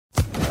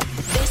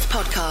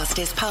podcast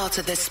is part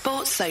of the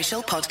Sports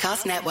Social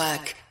Podcast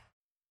Network.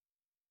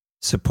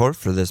 Support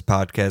for this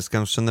podcast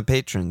comes from the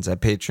patrons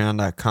at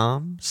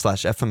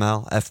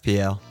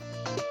patreon.com/FMLFPL.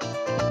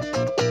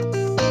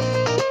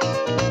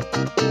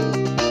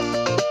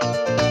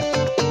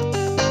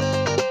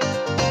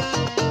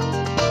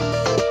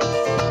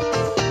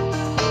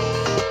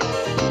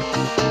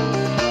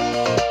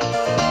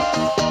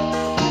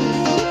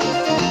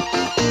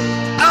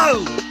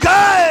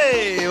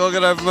 Okay!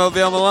 Welcome to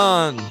FMLFPL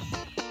Milan.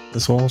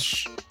 This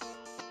Walsh.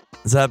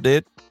 What's up,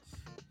 dude?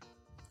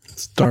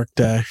 It's a dark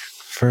day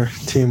for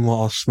Team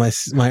Walsh. My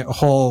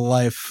whole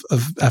life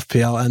of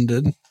FPL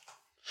ended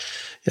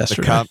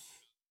yesterday. The cup.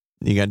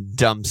 You got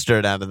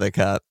dumpstered out of the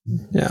cup.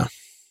 Yeah.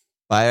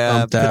 By a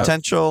Bumped out.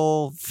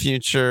 potential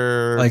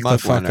future Like mug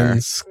the fucking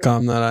winner.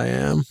 scum that I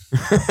am.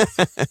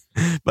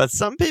 But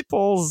some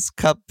people's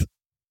cup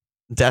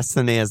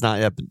destiny has not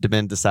yet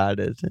been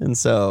decided. And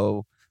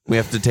so we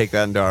have to take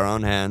that into our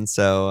own hands.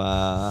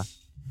 So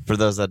for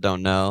those that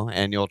don't know,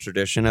 annual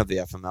tradition of the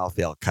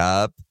FMLFPL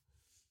Cup.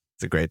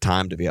 It's a great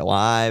time to be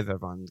alive.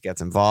 Everyone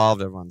gets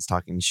involved. Everyone's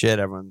talking shit.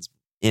 Everyone's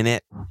in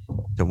it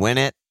to win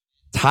it.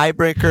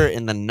 Tiebreaker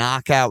in the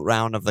knockout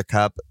round of the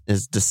Cup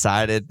is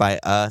decided by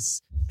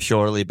us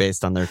purely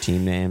based on their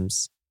team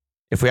names.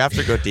 If we have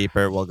to go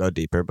deeper, we'll go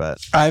deeper. But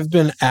I've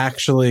been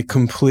actually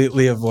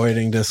completely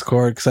avoiding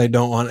Discord because I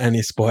don't want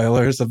any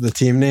spoilers of the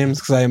team names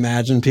because I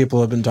imagine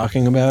people have been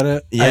talking about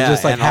it. I Yeah,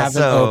 just and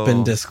haven't also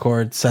opened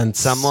Discord since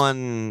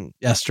someone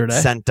yesterday.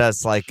 sent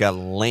us like a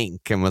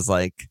link and was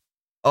like,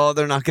 "Oh,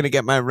 they're not going to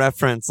get my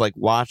reference. Like,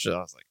 watch it." I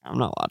was like, "I'm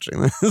not watching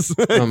this."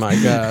 Oh my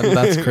God.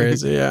 That's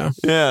crazy. Yeah.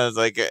 Yeah, it's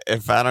like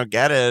if I don't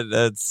get it,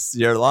 it's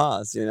your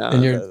loss. You know,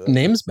 And your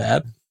name's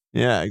bad.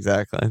 Yeah,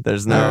 exactly.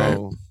 There's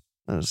no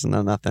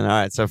nothing. All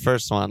right, so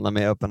first one. Let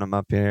me open them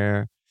up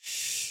here.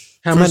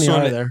 How First many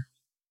one- are there?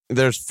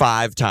 There's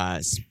 5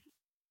 ties.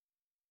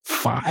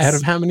 5 out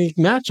of how many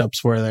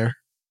matchups were there?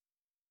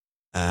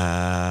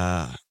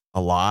 A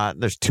lot.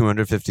 There's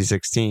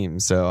 256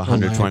 teams, so Oh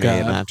my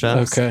 128 God.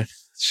 matchups. Okay.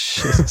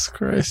 Jesus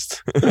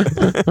Christ. Did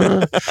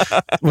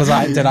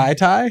I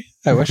tie?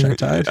 I wish I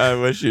tied. I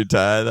wish you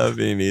tied. That would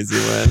be an easy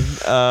win.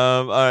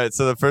 All right,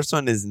 so the first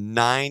one is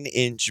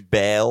 9-inch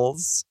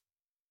bales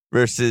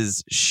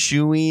versus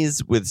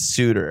shoeies with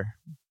suitor.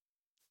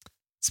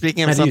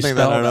 Speaking of How do you something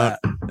that spell I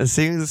don't,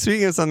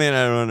 speaking of something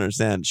I don't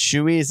understand,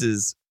 shoeies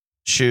is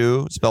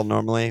shoe spelled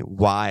normally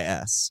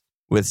YS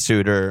with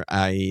suitor,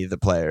 i.e. the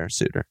player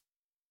suitor.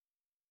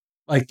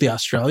 Like the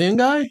Australian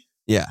guy?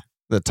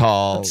 The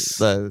tall, That's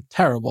the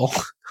terrible.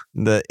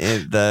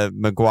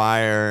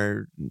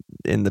 Maguire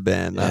in the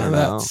bin. I Yeah, don't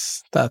know.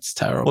 that's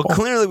terrible. Well,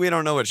 clearly we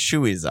don't know what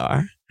shoeies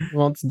are.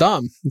 Well, it's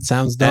dumb. It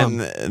sounds dumb.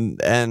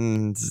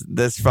 And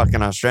this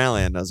fucking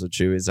Australian knows what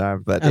shoeies are,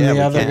 but And yeah, the we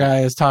other can't. guy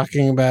is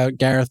talking about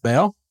Gareth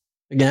Bale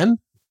again.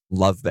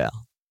 Love Bale.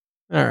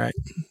 All right,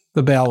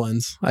 the Bale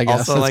wins. I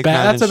guess Also, that's like,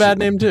 bad. That's a 9-inch bad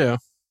name too.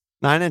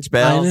 9-inch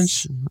Bales.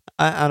 9-inch?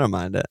 I don't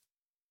mind it.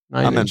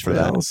 9-inch for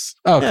that. Bales.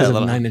 Oh, Yeah, because a of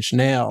little- 9-inch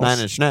nails.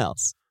 9-inch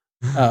nails.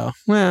 Oh,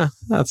 yeah,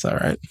 that's all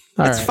right.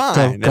 All It's right,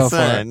 fine. Go It's for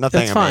not- it.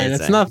 nothing It's fine.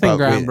 amazing, It's nothing but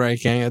we-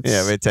 groundbreaking. It's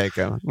Yeah, we take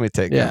them.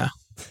 yeah.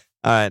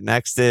 All right,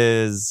 next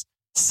is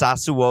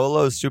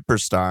Sassuolo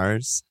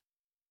Superstars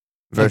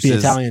Like the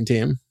versus Italian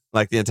team,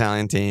 the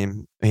Italian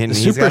team. the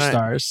He's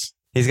superstars.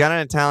 He's got an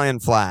Italian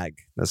flag,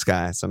 this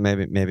guy, so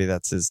maybe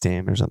that's his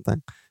team or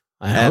something.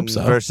 I And hope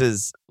so.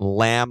 versus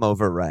lamb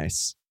over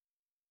rice.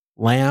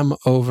 Lamb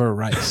over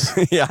rice.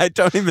 Yeah, I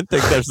don't even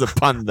think there's a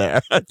pun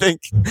there. I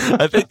think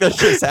that's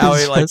just how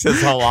he likes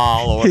his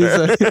halal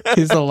order.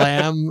 he's a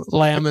lamb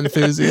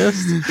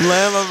enthusiast.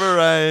 Lamb over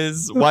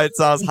rice, white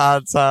sauce,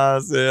 hot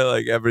sauce, yeah,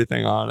 like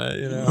everything on it,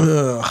 you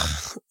know.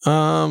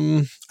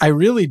 Ugh. I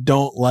really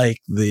don't like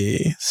the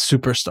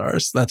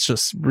superstars. That's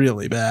just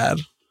really bad.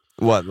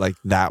 What, like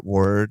that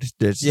word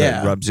just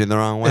Yeah. rubs you the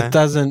wrong way? It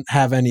doesn't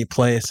have any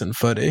place in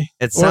footy.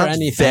 It or sounds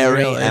anything, very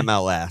really.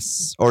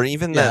 MLS, or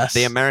even Yes.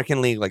 the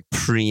American League, like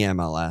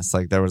pre-MLS.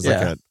 Like there was like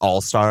Yeah. a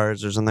All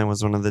Stars or something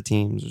was one of the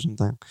teams or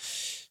something.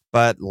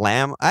 But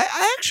lamb, I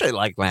actually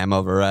like lamb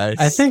over rice.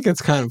 I think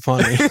it's kind of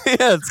funny.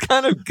 Yeah, it's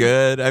kind of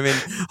good. I mean,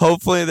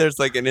 hopefully there's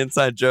like an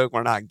inside joke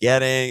we're not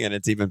getting, and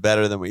it's even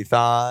better than we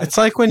thought. It's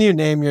like when you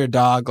name your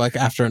dog like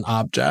after an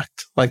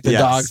object. Like the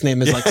Yes. dog's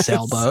name is like Yes.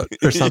 sailboat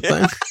or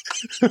something.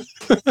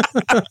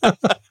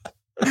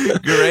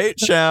 Great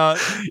shout.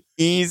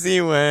 Easy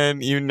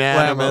win.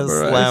 Unanimous Lamb over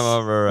rice. lamb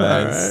over rice.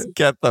 All right.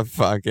 Get the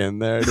fuck in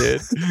there,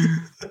 dude.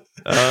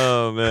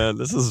 Oh, man.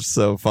 This is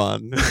so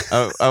fun.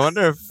 I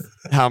wonder if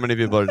how many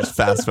people are just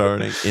fast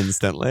forwarding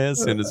instantly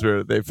as soon as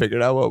they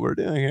figured out what we're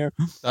doing here.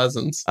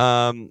 Dozens.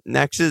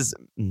 Next is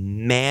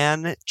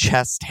Man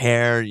Chest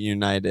Hair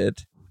United.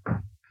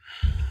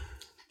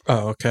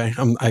 Oh, okay.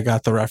 I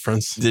got the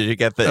reference. Did you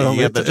get the,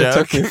 It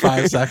joke? took me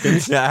 5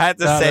 seconds. Yeah, I had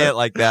to Got say it. it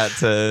like that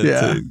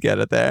to get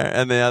it there.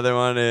 And the other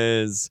one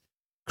is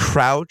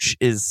Crouch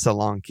is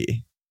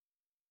Solanke.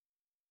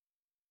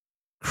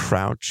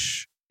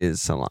 Crouch is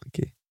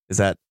Solanke. Is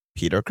that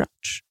Peter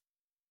Crouch?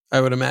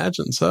 I would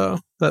imagine so.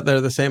 That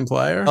they're the same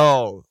player.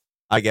 Oh,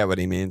 I get what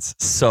he means.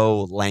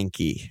 So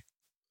lanky.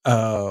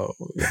 Oh,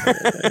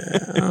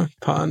 yeah.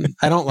 Pun.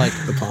 I don't like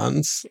the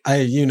puns.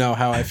 You know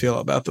how I feel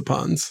about the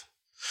puns.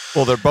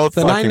 Well, they're both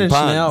The fucking 9 Inch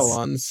puns. Nail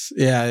ones.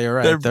 Yeah, you're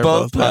right. They're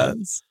both bad.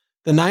 puns.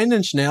 The 9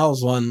 Inch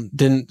Nails one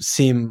didn't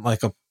seem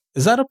like a.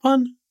 Is that a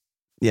pun?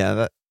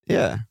 Yeah,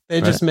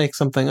 They just make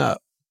something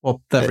up.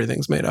 Well,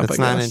 everything's made up. It's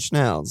I 9 guess. Inch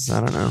Nails. I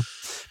don't know.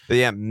 But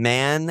yeah,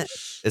 man,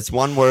 it's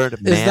one word. Is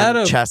that Man,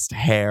 a- chest,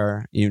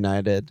 hair,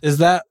 united. Is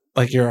that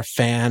like you're a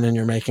fan and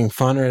you're making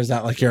fun, or is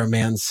that like you're a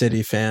Man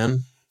City fan?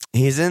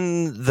 He's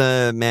in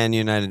the Man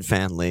United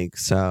fan league,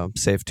 so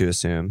safe to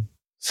assume.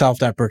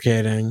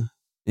 Self-deprecating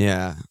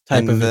Yeah.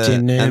 type of a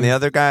team name. And the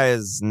other guy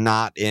is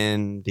not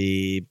in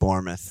the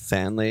Bournemouth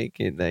fan league.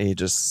 He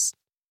just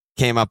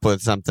came up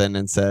with something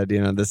and said,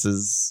 this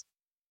is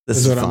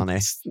what funny.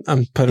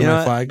 I'm putting You know my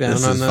what? flag down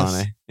This on is this.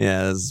 funny.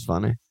 Yeah, this is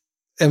funny.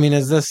 I mean,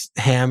 is this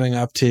hamming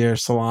up to your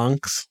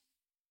salonks?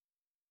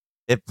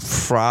 It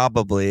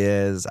probably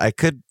is. I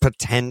could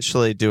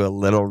potentially do a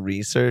little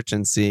research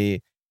and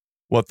see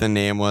what the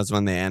name was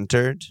when they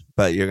entered,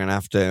 but you're going to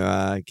have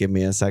to give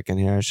me a second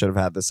here. I should have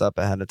had this up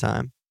ahead of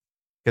time.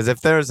 Because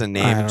if there's a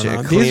name, don't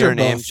know. clear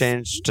name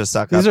change to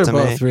suck These up are to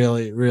both me.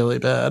 really, really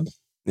bad.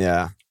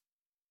 Yeah.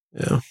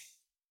 Yeah.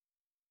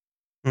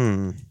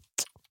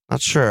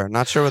 Not sure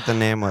what the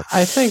name was.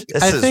 I think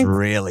This is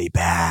really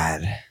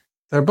bad.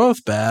 they're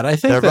both bad. I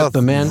think They're that both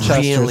the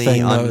Manchester really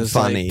thing, though, is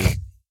unfunny. like,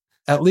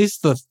 at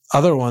least the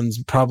other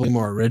one's probably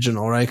more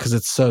original, right? Because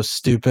it's so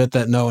stupid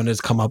that no one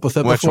has come up with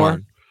it Which before.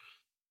 one?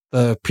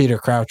 The Peter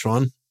Crouch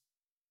one.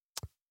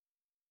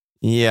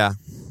 Yeah.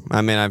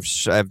 I mean,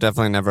 I've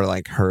definitely never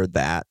heard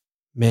that.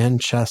 Man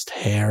chest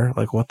hair.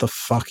 Like, what the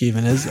fuck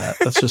even is that?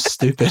 That's just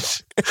stupid.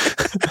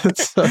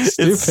 It's so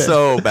stupid. It's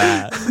so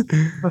bad.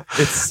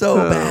 It's so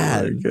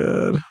bad. Oh my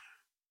God.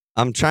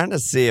 I'm trying to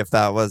see if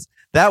that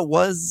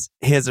was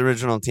his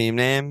original team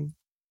name,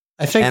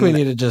 I think And- we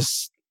need to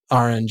just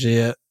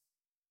RNG it.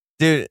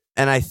 dude.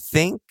 And I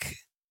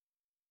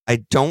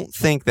don't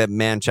think that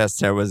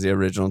Manchester was the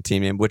original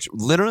team name, which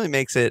literally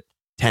makes it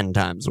 10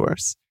 times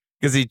worse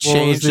because he What was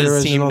changed the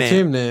his team original name.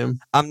 team name?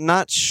 I'm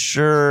not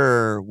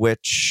sure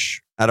which.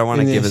 I don't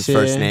want to give his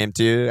first NCAA? name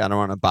to you. I don't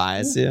want to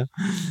bias you,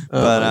 Oh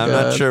but my I'm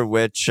not God. sure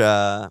which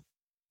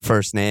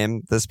first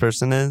name this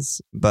person is.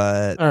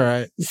 But All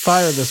right.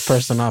 Fire this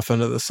person off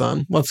into the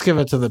sun. Let's give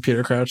it to the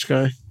Peter Crouch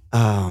guy.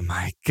 oh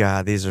my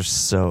God, these are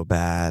so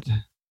bad.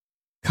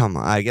 Come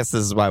on. I guess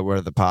this is why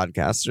we're the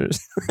podcasters.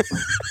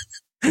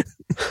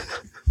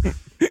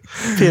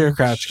 Peter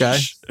Crouch guy.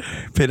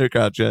 Peter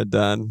Crouch got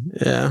done.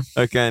 Yeah.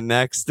 Okay,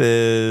 next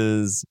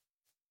is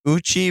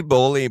Uchi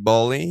Boli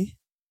Boli.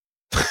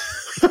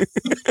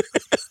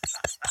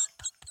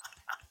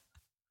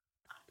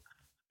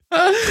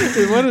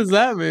 What does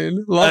that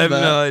mean? Love I have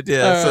that. no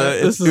idea. All So right,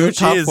 it's this is a Uchi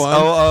tough is one.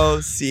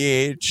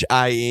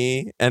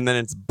 OOCHIE, and then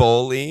it's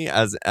Boli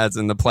as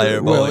in the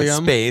player Boli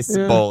William. space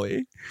Yeah.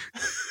 Boli.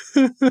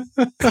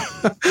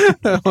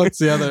 What's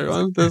the other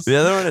one? The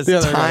other one is The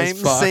other Time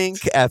guy's fucked. Sync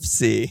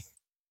FC.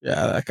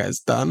 Yeah, that guy's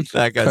done.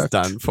 That guy's Cooked.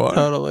 done for.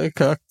 Totally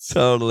cooked.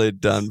 Totally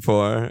done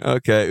for.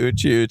 Okay,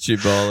 Uchi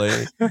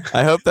Boli.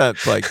 I hope that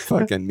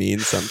fucking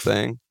means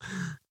something.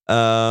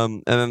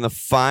 And then the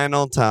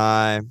final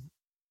tie.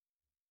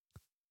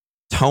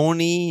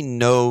 Tony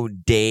No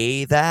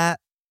Day that.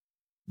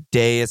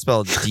 Day is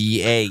spelled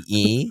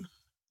DAE.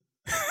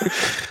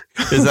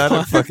 Is that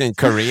a fucking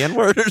Korean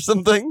word or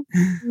something?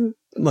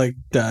 Like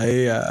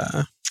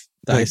Dyson,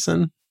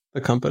 the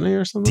company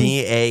or something.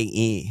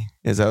 DAE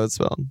is how it's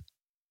spelled.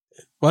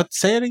 What?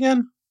 Say it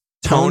again.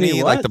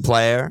 Tony, like what? the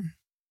player.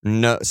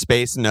 No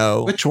space.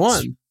 No. Which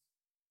one?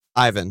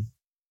 Ivan.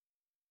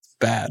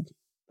 Bad.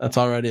 That's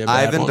already a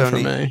bad Ivan one for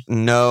Tony. me.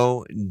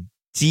 No.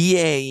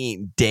 DAE.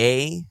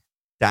 Day.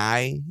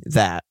 Die.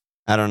 That.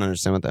 I don't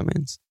understand what that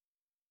means.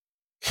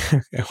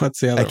 Okay, what's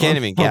the other I one? can't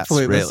even guess,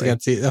 Hopefully this really.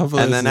 gets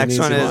hopefully And this the next is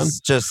an one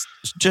easy is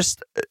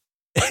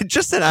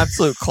just an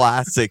absolute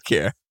classic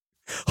here.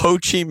 Ho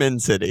Chi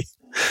Minh City.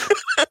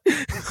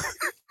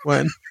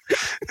 Win.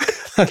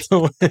 That's a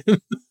win.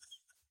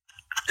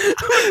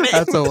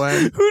 That's a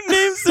win. Who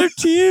names their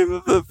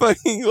team the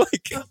fucking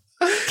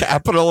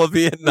capital of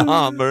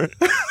Vietnam? Or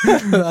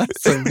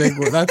That's a big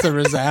one. That's a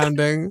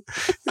resounding,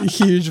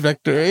 huge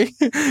victory.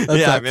 That's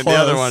yeah, I not mean the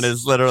other close. one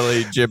is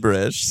literally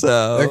gibberish.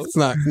 So It's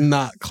not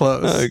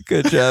close.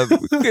 good job,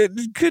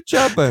 good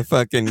job by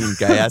fucking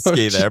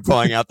Gajewski there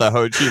pulling out the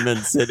Ho Chi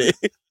Minh City.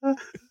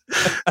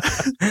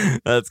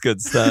 That's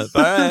good stuff.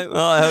 All right,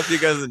 well I hope you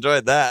guys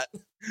enjoyed that.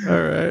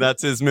 All right.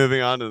 That's his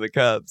moving on to the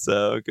Cubs.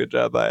 So good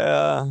job by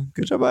all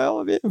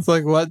of you. It's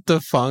like, what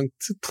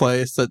defunct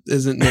place that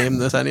isn't named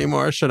this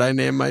anymore should I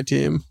name my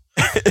team?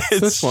 It's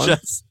this one.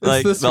 just It's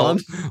like this the one.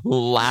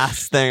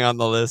 last thing on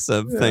the list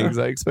of Yeah. things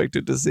I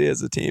expected to see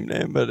as a team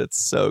name, but it's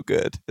so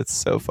good. It's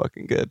so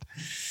fucking good.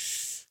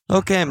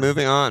 Okay,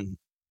 moving on.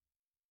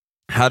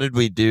 How did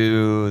we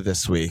do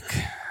this week?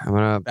 I'm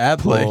gonna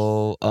Badly.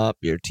 pull up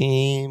your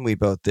team. We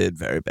both did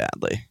very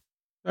badly.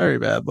 Very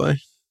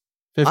badly.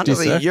 56.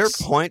 Honestly, your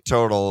point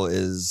total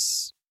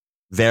is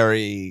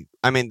very.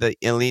 I mean, the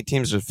elite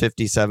teams are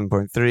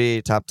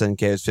 57.3, top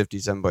 10K is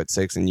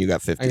 57.6, and you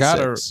got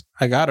 56.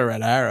 I got a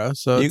red arrow,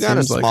 so You it got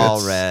a seems like small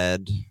it's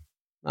red.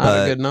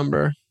 not a good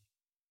number.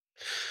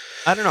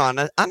 I don't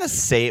know. On a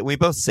save, we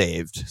both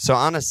saved. So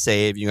on a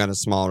save, you got a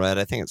small red.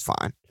 I think it's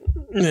fine.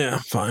 Yeah,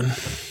 fine.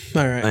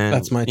 All right, And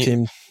that's my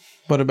team.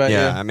 What about you?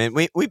 I mean,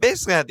 we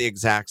basically had the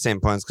exact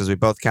same points because we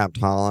both capped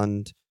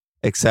Holland,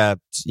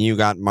 except you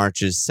got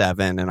March's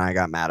 7 and I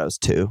got Matto's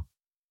 2.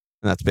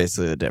 And that's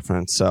basically the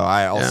difference. So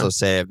I also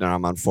saved and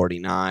I'm on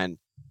 49.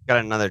 Got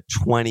another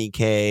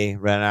 20K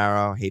red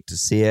arrow. Hate to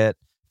see it.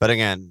 But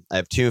again, I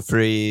have 2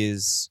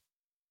 frees.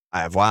 I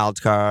have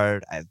wild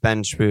card. I have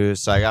bench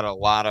boost. So I got a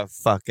lot of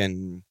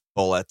fucking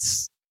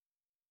bullets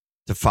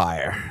to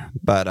fire.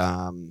 But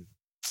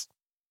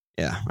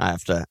yeah, I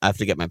have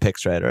to get my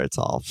picks right, or it's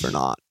all for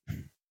naught.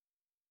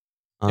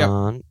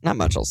 Not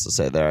much else to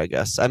say there, I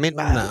guess. I mean,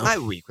 my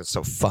week was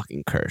so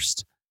fucking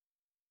cursed.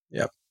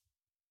 Yep.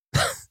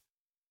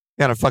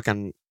 Got a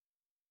fucking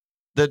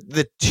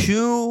the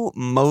 2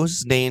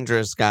 most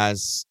dangerous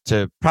guys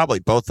to probably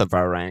both of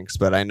our ranks,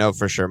 but I know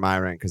for sure my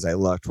rank because I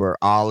looked, were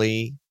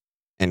Ollie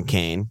and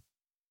Kane.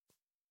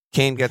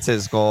 Kane gets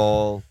his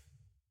goal,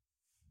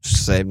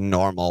 say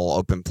normal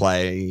open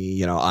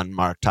play,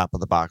 unmarked top of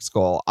the box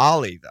goal.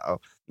 Ollie, though,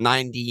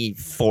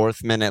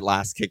 94th minute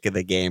last kick of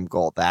the game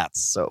goal.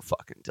 That's so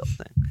fucking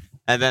tilting.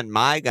 And then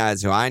my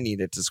guys who I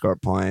needed to score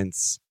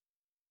points,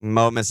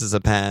 Mo misses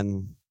a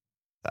pen,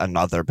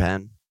 another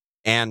pen,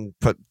 and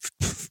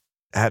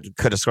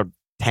could have scored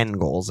 10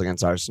 goals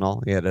against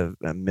Arsenal. He had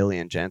a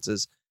million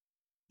chances.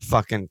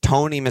 Fucking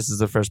Tony misses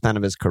the first pen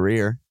of his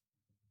career,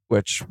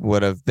 which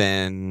would have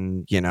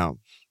been,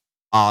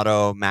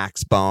 Otto,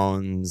 Max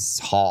Bones,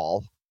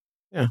 Hall.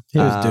 Yeah, he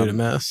was due to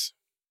miss.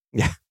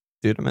 Yeah,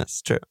 due to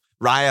miss, true.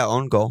 Raya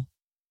own goal.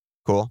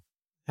 Cool.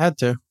 Had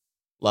to.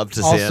 Love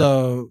to see it.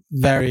 Also,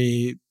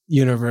 very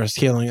universe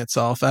healing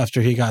itself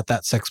after he got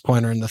that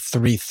 6-pointer in the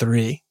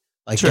 3-3.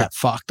 Get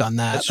fucked on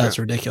that. That's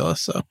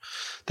ridiculous. So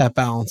that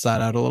balanced that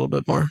out a little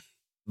bit more.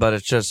 But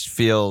it just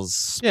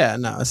feels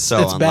it's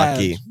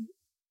unlucky. Bad.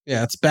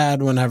 Yeah, it's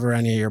bad whenever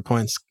any of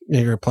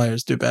your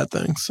players do bad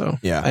things. So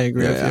I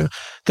agree with you.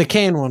 The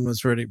Kane one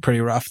was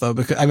pretty rough though,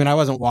 because I mean I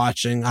wasn't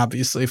watching.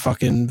 Obviously,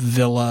 fucking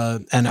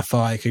Villa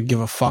NFO. I could give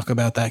a fuck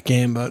about that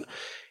game, but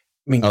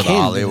I mean Kane. The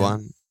Ollie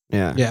one.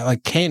 Yeah,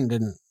 like Kane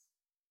didn't.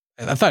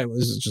 I thought he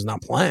was just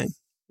not playing.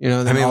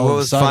 I mean, what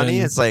was funny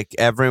is like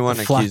everyone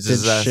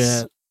accuses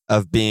us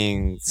of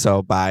being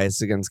so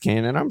biased against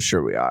Kane, and I'm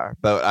sure we are.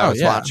 But I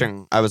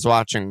was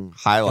watching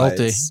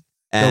highlights.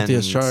 Guilty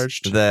as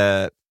charged.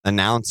 The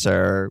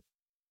announcer,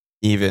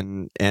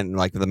 even in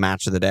like the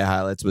match of the day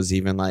highlights, was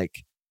even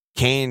like,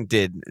 Kane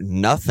did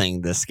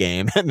nothing this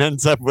game and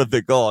ends up with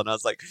the goal. And I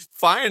was like,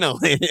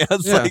 finally.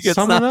 It's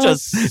not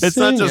just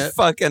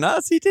fucking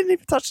us. He didn't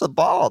even touch the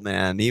ball,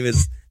 man. He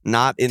was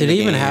not in the game. Did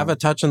he even have a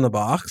touch in the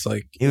box?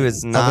 Like he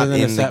was not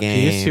in the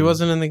game. Piece, he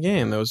wasn't in the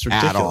game. That was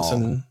ridiculous. At all.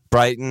 And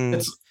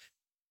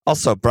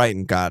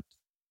Brighton got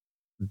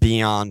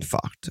beyond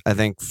fucked. I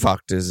think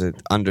fucked is an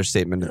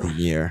understatement of the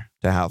year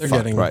to how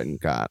fucked Brighton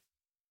got.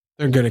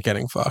 They're good at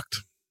getting fucked.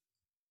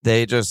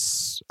 They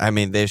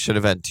they should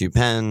have had 2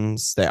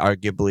 pens. They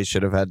arguably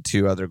should have had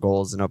 2 other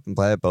goals in open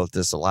play, both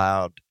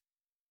disallowed.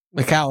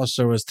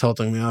 McAllister was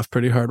tilting me off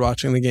pretty hard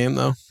watching the game,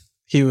 though.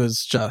 He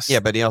was just... Yeah,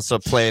 but he also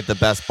played the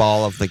best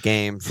ball of the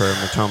game for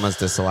Mitoma's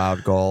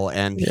disallowed goal,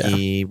 and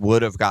he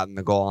would have gotten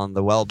the goal on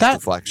the Welbs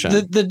deflection.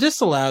 The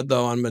disallowed,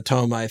 though, on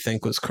Mitoma, I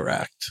think, was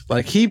correct.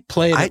 Like, he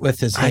played it with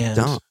his hand.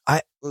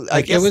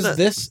 I guess it was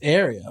this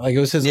area. Like, it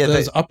was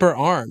his upper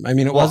arm. I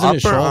mean, it wasn't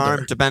his shoulder. Upper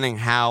arm, depending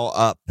how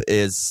up,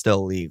 is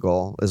still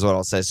legal, is what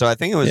I'll say. So I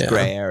think it was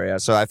gray area.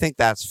 So I think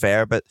that's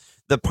fair. But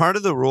the part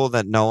of the rule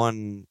that no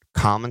one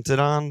commented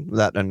on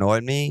that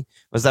annoyed me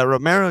was that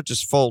Romero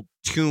just full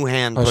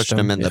 2-hand pushed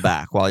him in the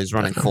back while he's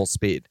running full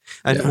speed.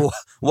 And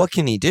what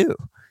can he do?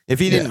 If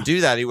he didn't do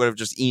that, he would have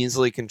just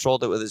easily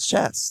controlled it with his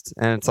chest.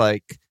 And it's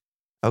like,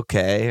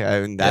 okay,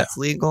 I mean, that's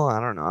legal? I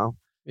don't know.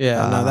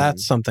 Yeah, no,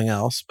 that's something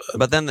else.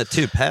 But then the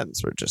 2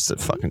 pens were just a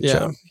fucking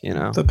joke,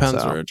 The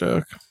pens were a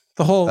joke.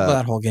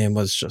 That whole game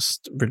was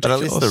just ridiculous. But at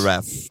least the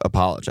ref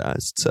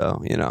apologized,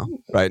 so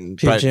Brighton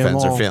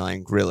fans are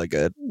feeling really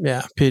good.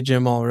 Yeah, PG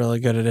Mall really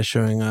good at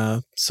issuing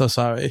so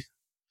sorry.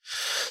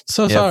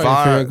 So sorry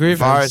for your grievance.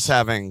 VAR's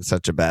having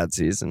such a bad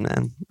season,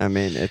 man. I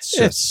mean, it's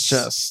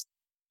just.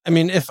 I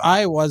mean, if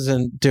I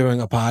wasn't doing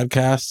a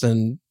podcast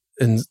and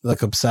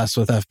like obsessed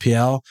with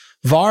FPL,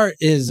 VAR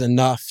is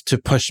enough to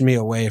push me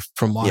away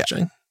from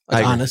watching.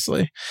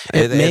 Honestly,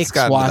 it makes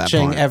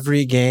watching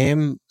every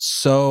game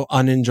so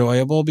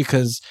unenjoyable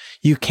because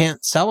you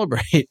can't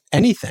celebrate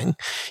anything.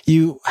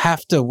 You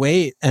have to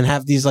wait and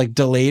have these like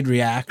delayed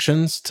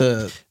reactions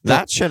to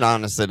that shit.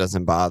 Honestly,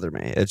 doesn't bother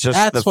me. It's just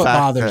that's what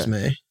bothers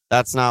me.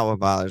 That's not what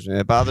bothers me.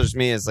 It bothers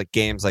me is like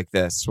games like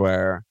this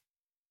where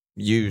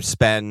you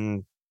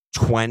spend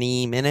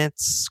 20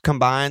 minutes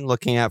combined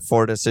looking at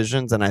 4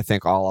 decisions, and I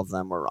think all of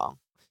them were wrong.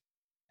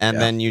 And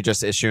then you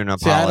just issue an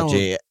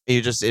apology.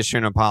 You just issue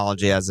an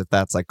apology as if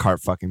that's like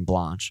carte fucking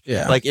blanche.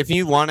 Yeah. Like if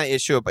you want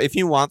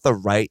the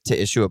right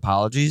to issue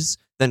apologies,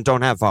 then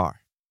don't have VAR.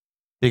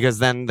 Because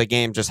then the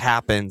game just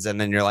happens and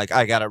then you're like,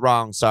 I got it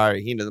wrong.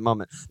 Sorry, heat of the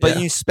moment. But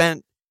you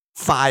spent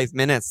 5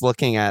 minutes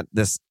looking at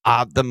this,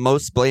 the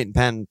most blatant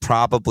pen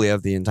probably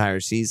of the entire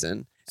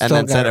season. And Still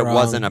then said it wrong.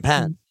 wasn't a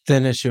pen.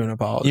 Then issue an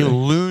apology. You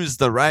lose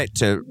the right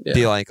to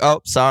be like, oh,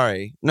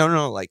 sorry.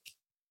 No, like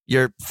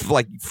you're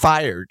like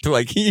fired.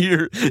 Like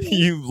you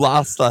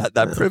lost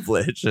that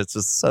privilege. It's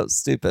just so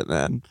stupid,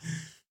 man.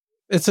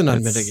 It's an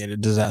unmitigated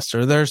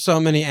disaster. There's so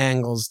many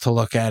angles to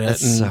look at it.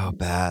 It's so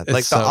bad.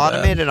 Like the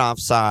automated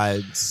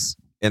offsides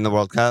in the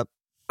World Cup,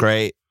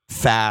 great,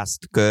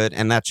 fast, good,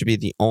 and that should be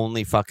the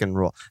only fucking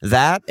rule.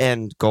 That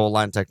and goal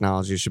line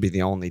technology should be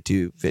the only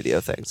two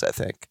video things, I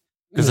think.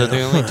 Because they're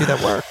the only two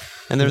that work.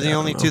 And they're the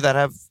only two that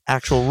have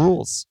actual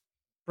rules.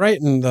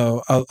 Brighton,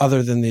 though,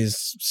 other than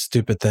these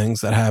stupid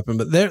things that happen,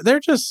 but they're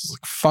just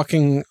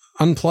fucking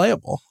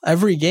unplayable.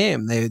 Every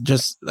game, they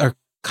just are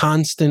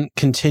constant,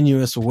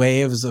 continuous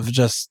waves of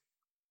just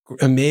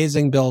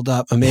amazing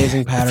build-up,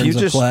 amazing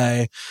patterns of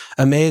play,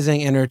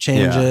 amazing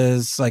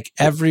interchanges. Like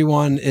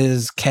everyone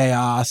is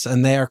chaos,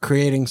 and they are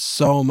creating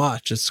so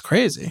much. It's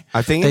crazy.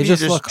 I think they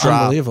just look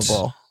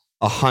unbelievable.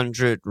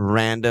 100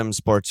 random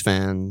sports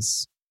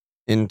fans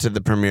into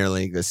the Premier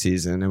League this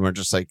season, and we're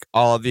just like,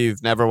 all of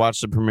you've never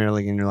watched the Premier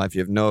League in your life.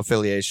 You have no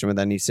affiliation with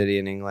any city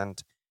in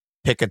England.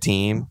 Pick a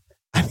team.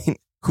 I mean,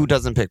 who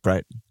doesn't pick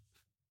Brighton?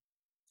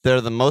 They're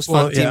the most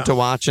fun team to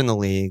watch in the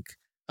league.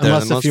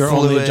 Unless if you're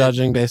only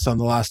judging based on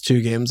the last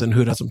two games and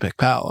who doesn't pick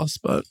Palace,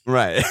 but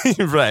right.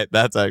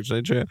 That's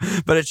actually true.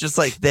 But it's just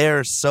like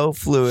they're so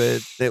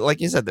fluid.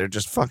 Like you said, they're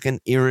just fucking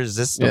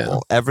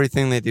irresistible. Yeah.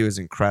 Everything they do is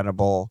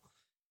incredible.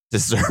 De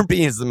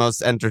Zerbi is the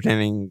most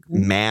entertaining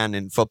man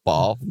in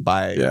football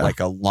by like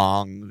a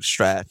long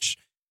stretch.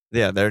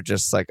 Yeah, they're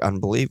just like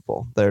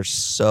unbelievable. They're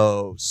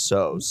so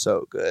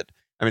good.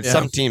 I mean,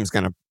 some team's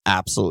gonna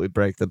absolutely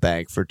break the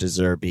bank for De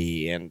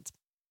Zerbi, and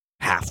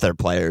half their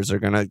players are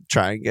going to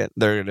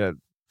they're going to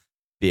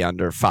be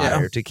under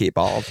fire to keep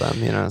all of them,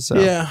 you know? So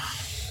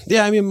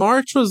Yeah, I mean,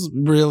 March was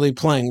really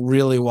playing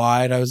really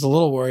wide. I was a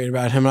little worried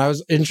about him. I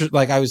was interested,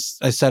 like I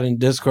said in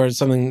Discord,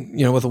 something,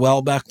 you know, with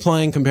Welbeck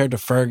playing compared to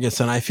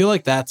Ferguson. I feel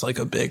like that's like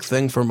a big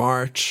thing for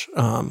March.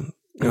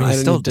 He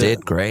still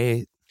did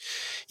great.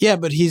 Yeah,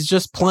 but he's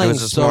just playing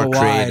so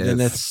wide, and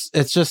it's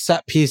just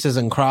set pieces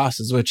and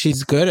crosses, which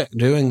he's good at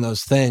doing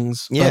those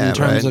things. Yeah, but in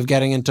terms of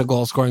getting into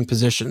goal scoring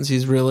positions,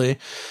 he's really,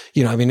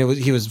 you know, I mean,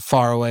 he was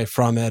far away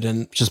from it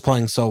and just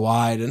playing so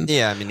wide. And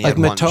yeah, I mean, he had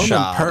one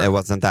shot. It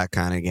wasn't that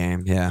kind of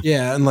game.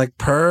 Yeah, and like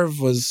Perv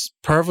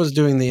was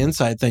doing the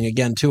inside thing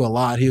again too a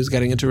lot. He was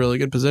getting into really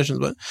good positions,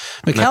 but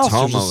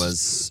Mitoma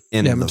was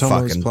in the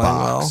fucking box.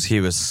 Well.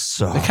 He was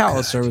so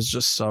McAllister was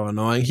just so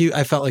annoying.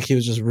 I felt like he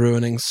was just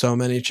ruining so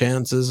many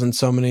chances and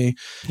so many.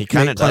 He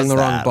kind of playing the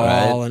wrong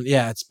ball, right?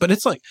 And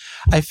it's like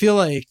I feel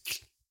like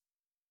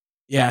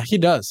he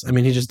does. I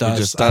mean, he just does.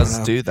 He just does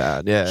do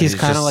that. Yeah, he's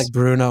kind of like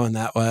Bruno in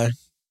that way.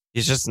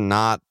 He's just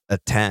not a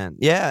 10.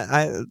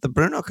 Yeah, the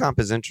Bruno comp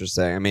is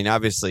interesting. I mean,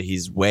 obviously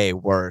he's way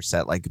worse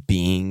at like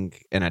being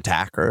an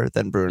attacker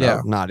than Bruno.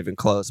 Yeah. Not even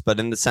close. But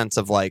in the sense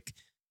of like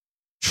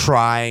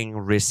trying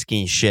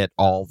risky shit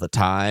all the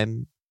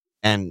time,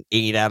 and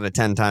 8 out of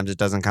 10 times it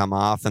doesn't come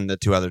off, and the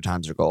 2 other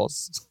times are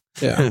goals.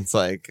 Yeah, it's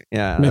like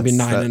maybe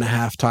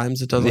 9.5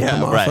 times it doesn't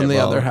come off, and the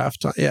other half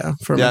time,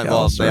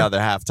 the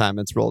other half time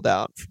it's rolled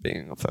out for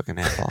being a fucking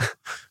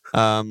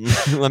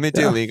handball. Let me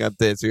do league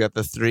updates. We got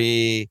the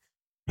 3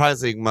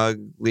 Prize League Mug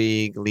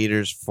League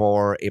leaders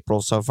for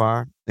April so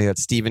far. We got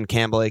Stephen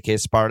Campbell, aka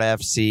Sparta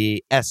FC,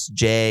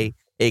 SJ,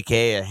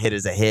 aka A Hit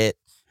Is a Hit,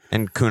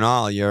 and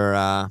Kunal,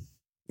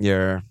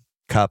 your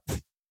cup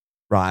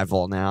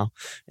rival now,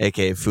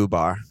 aka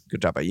Fubar.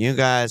 Good job by you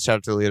guys. Shout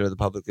out to the leader of the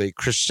public league,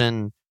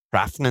 Christian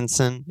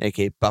Rafninson,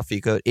 aka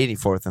Buffy Code,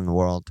 84th in the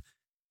world.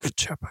 Good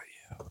job by you.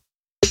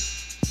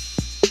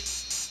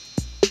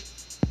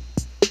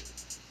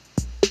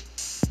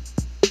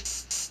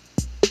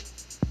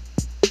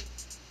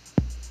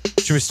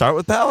 Should we start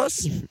with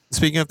Palace?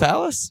 Speaking of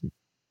Palace?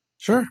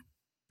 Sure.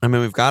 I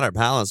mean, we've got our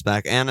Palace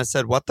back. Anna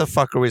said, what the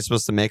fuck are we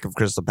supposed to make of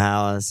Crystal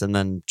Palace? And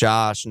then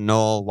Josh,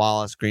 Noel,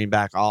 Wallace,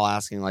 Greenback, all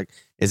asking, like,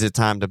 is it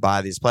time to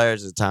buy these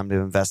players? Is it time to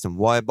invest in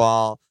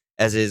Woyball?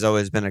 As he's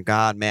always been a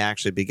god, may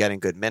actually be getting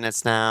good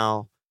minutes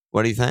now.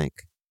 What do you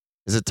think?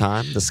 Is it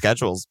time? The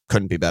schedules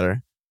couldn't be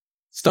better.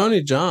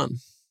 Stoney John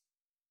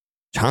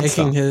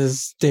making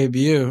his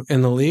debut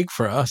in the league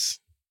for us.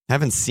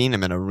 Haven't seen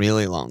him in a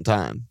really long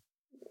time.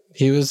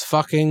 He was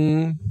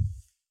fucking,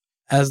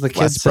 as the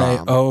kids say,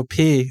 OP,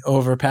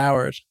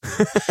 overpowered.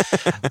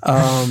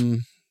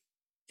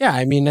 Yeah,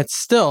 I mean, it's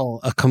still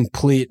a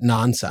complete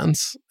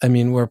nonsense. I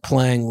mean, we're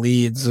playing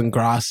Leeds and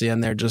Grossi,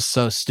 and they're just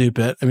so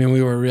stupid. I mean,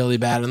 we were really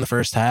bad in the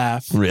first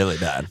half. Really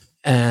bad.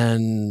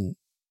 And,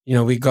 you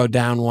know, we go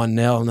down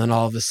 1-0, and then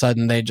all of a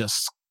sudden they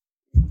just,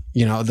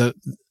 you know,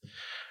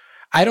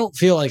 I don't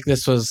feel like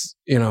this was,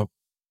 you know,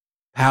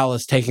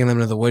 Palace taking them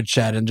to the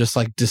woodshed and just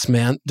like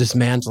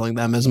dismantling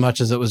them as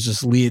much as it was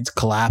just Leeds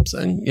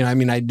collapsing. You know, I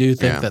mean, I do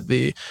think that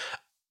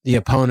the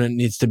opponent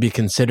needs to be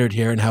considered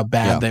here and how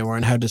bad they were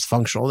and how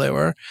dysfunctional they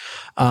were.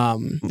 I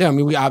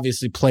mean, we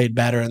obviously played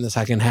better in the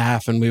second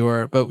half, and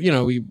but you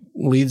know,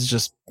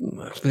 Leeds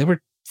they were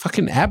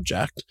fucking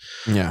abject.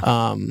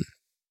 Yeah.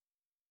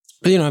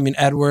 But, you know, I mean,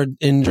 Edward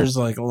injures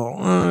like a little.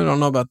 I don't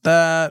know about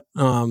that.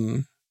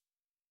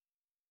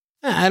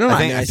 I don't know.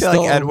 I feel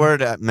like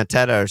Edward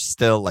Mateta are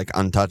still like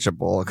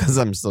untouchable because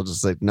I'm still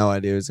just like no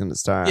idea who's going to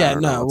start. Yeah,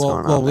 no.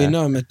 Well, we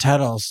know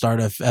Mateta will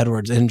start if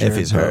Edward's injured. If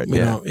he's hurt, we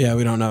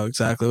don't know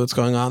exactly what's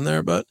going on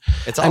there, but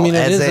it's all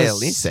Eze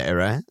Elise,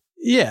 right?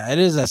 Yeah, it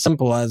is as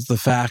simple as the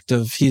fact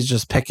of he's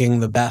just picking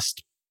the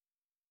best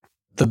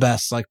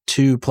like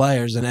two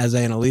players in Eze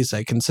and Elise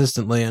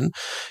consistently, and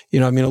you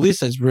know, I mean,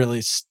 Elise is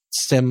really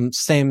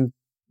same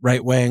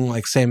right wing,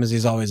 like same as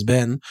he's always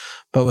been.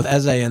 But with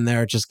Eze in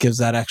there, it just gives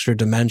that extra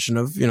dimension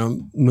of, you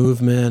know,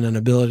 movement and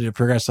ability to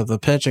progress up the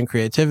pitch and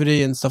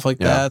creativity and stuff like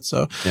that.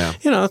 So,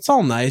 you know, it's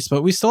all nice,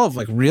 but we still have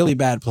like really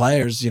bad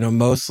players, you know,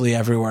 mostly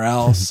everywhere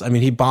else. I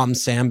mean, he bombed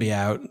Sambi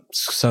out.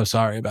 So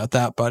sorry about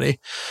that, buddy.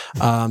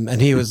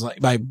 And he was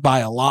like by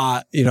a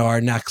lot, you know,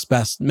 our next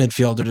best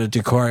midfielder to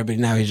Doucouré, but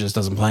now he just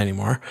doesn't play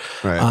anymore.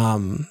 Right.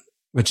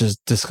 Which is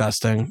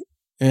disgusting.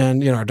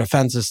 And, you know, our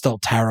defense is still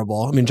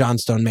terrible. I mean,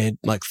 Johnstone made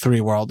like 3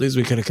 worldies.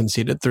 We could have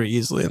conceded 3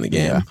 easily in the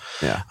game.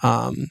 Yeah.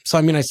 So,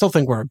 I mean, I still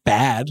think we're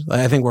bad.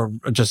 I think we're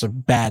just a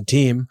bad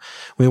team.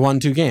 We won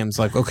 2 games.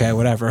 Like, okay,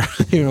 whatever.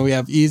 You know, we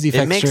have easy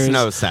fixtures. It makes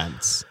no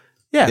sense.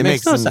 Yeah, it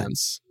makes no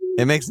sense.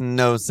 It makes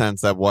no sense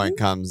that one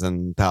comes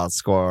and Palace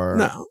score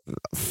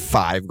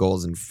 5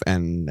 goals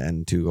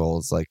and 2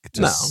 goals. Like,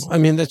 just no. I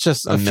mean, that's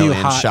just a few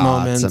hot shots,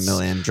 moments. a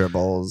million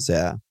dribbles.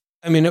 Yeah.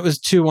 I mean, it was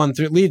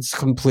 2-1-3. Leeds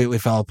completely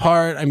fell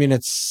apart. I mean,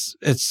 it's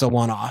a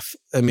one-off.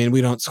 I mean, we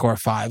don't score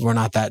 5. We're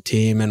not that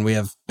team, and we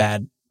have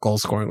bad goal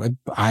scoring.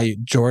 Like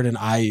Jordan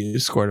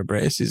Ayew scored a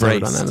brace. He's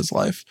never done that in his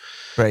life.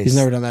 He's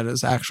never done that in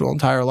his actual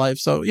entire life.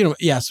 So, you know,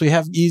 yes, we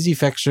have easy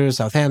fixtures: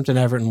 Southampton,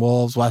 Everton,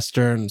 Wolves,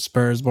 Leicester,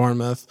 Spurs,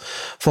 Bournemouth,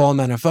 Fulham,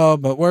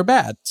 NFO. But we're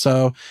bad.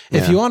 So,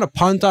 if you want to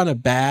punt on a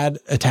bad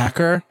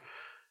attacker,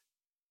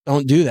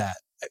 don't do that.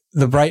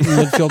 The Brighton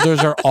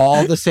midfielders are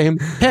all the same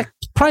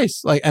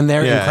price, like, and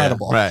they're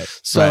incredible. Right.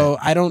 So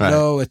I don't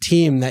know a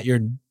team that you're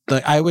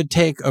like. I would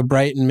take a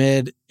Brighton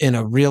mid in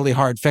a really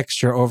hard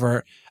fixture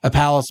over a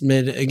Palace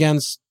mid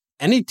against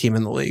any team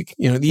in the league.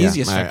 You know, the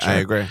easiest fixture. I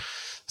agree.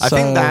 I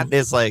think that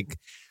is like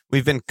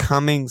we've been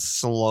coming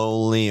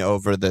slowly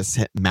over this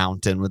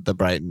mountain with the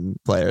Brighton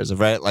players,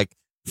 right? Like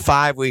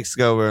 5 weeks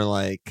ago, we were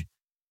like,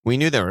 we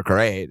knew they were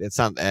great. It's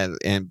not,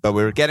 but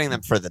we were getting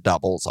them for the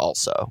doubles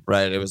also,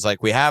 right? It was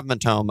like we have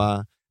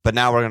Matoma, but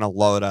now we're going to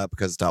load up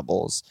because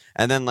doubles.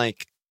 And then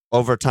like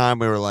over time,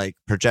 we were like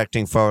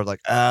projecting forward, like,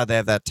 they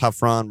have that tough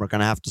run. We're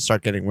going to have to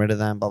start getting rid of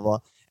them, blah, blah.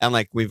 And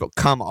like we've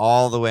come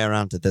all the way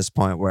around to this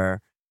point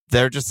where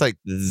they're just like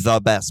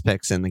the best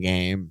picks in the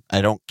game.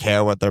 I don't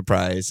care what their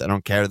price. I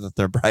don't care that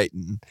they're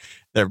Brighton.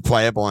 They're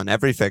playable in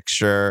every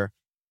fixture.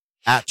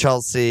 At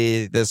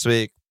Chelsea this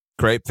week,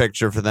 great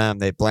fixture for them.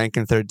 They blank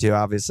in 32,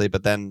 obviously,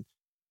 but then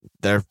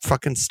they're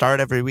fucking start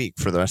every week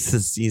for the rest of the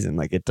season.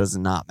 Like, it does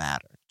not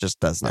matter.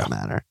 Just does not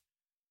matter.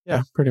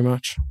 Yeah, pretty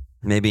much.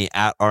 Maybe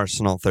at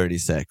Arsenal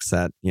 36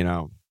 that, you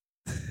know,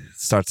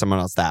 start someone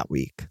else that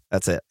week.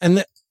 That's it.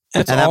 And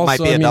that might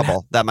be a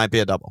double. That might be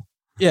a double.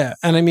 Yeah.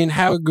 And I mean,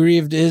 how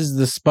aggrieved is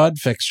the Spud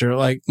fixture?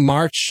 Like,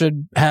 March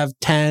should have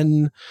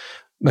 10.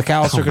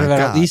 McAllister could have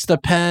had at least a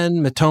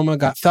pen. Matoma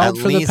got felled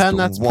for the pen.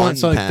 That's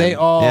points. So like they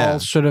all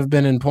should have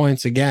been in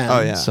points again.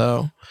 Oh yeah.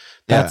 So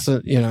that's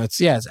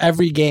it's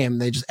every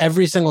game.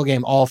 Every single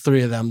game, all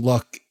 3 of them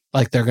look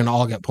like they're gonna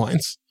all get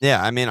points.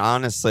 Yeah, I mean,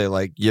 honestly,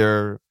 like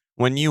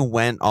when you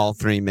went all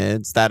 3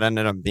 mids, that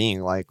ended up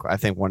being like I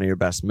think one of your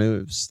best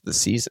moves this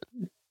season.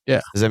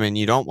 Yeah, because I mean,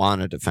 you don't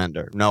want a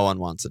defender. No one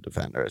wants a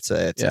defender. It's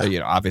you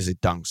know, obviously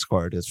Dunk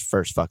scored his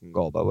first fucking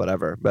goal, but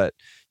whatever. But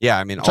yeah,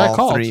 I mean,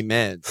 all 3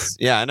 mids.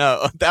 Yeah, I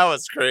know that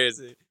was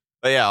crazy.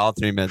 But yeah, all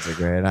 3 mids are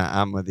great.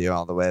 I'm with you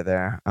all the way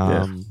there.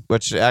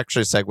 Which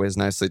actually segues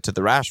nicely to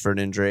the Rashford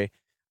injury.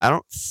 I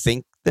don't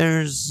think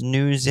there's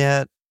news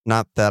yet.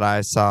 Not that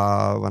I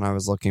saw when I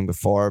was looking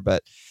before,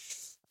 but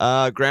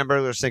Graham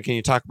Burgler's saying, can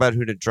you talk about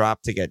who to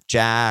drop to get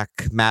Jack?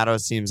 Matto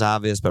seems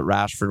obvious, but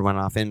Rashford went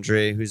off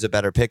injury. Who's a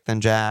better pick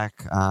than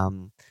Jack?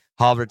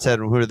 Halvard said,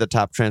 who are the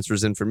top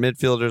transfers in for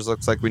midfielders?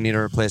 Looks like we need to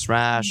replace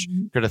Rash.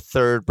 Could a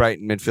third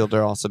Brighton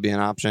midfielder also be an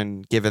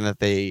option, given that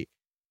they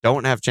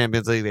don't have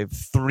Champions League? They have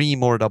 3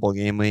 more double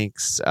game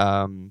weeks.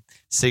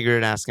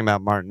 Sigurd asking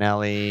about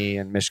Martinelli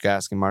and Mishka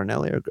asking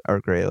Martinelli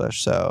or Grealish.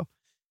 So,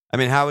 I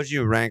mean, how would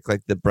you rank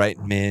like the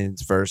Brighton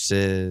mids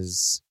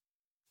versus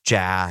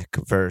Jack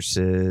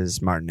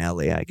versus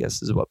Martinelli, I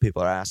guess is what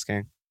people are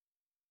asking.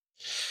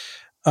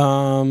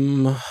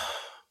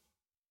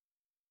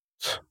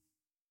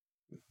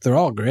 They're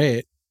all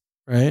great,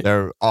 right?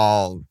 They're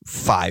all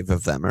 5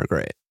 of them are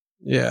great.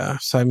 Yeah.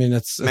 So, I mean,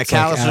 it's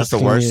McAllister's the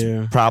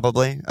worst,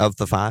 probably, of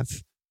the 5.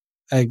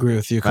 I agree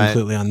with you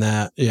completely on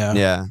that. Yeah.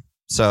 Yeah.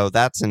 So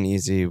that's an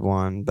easy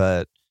one.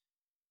 But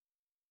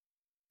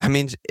I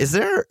mean,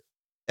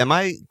 am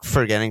I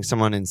forgetting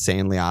someone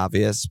insanely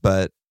obvious?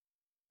 But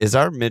is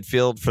our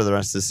midfield for the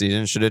rest of the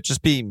season, should it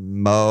just be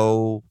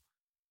Mo,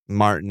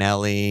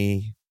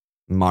 Martinelli,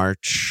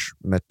 March,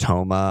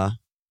 Matoma,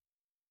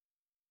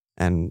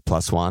 and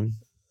 +1?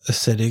 The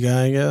City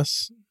guy, I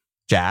guess.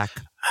 Jack.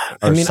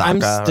 I mean, Saka,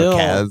 I'm still. or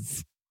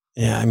Kev.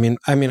 Yeah, I mean,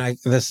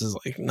 this is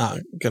like not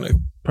gonna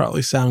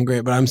probably sound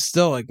great, but I'm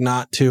still like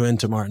not too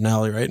into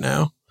Martinelli right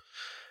now.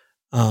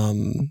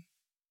 I'm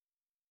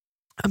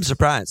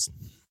surprised.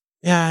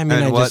 Yeah, I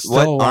mean, what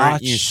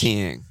aren't you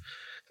seeing?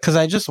 Because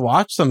I just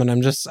watch them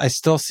and I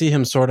still see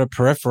him sort of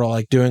peripheral,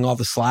 like doing all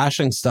the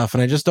slashing stuff.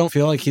 And I just don't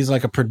feel like he's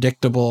like a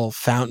predictable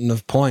fountain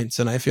of points.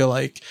 And I feel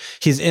like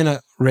he's in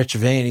a rich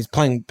vein. He's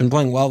been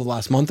playing well the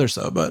last month or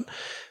so, but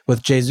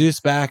with Jesus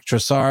back,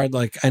 Trossard,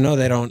 like I know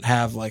they don't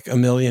have like a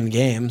million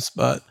games,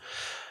 but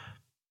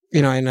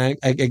you know, and I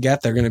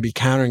get they're going to be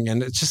countering,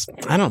 and it's just,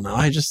 I don't know.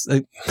 I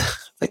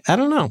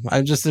don't know.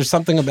 There's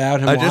something about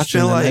him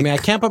watching them. I mean, I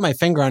can't put my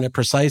finger on it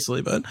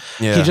precisely, but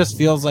he just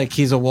feels like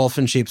he's a wolf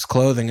in sheep's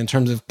clothing in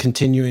terms of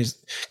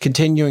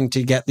continuing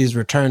to get these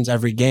returns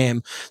every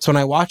game. So when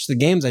I watch the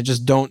games, I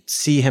just don't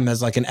see him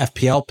as like an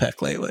FPL pick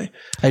lately.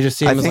 I just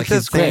see him as like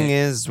he's great. I think the thing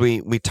is,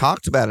 we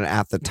talked about it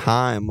at the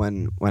time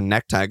when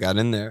Necktie got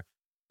in there.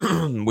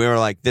 We were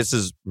like, this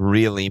is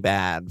really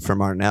bad for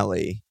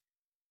Martinelli.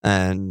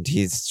 And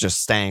he's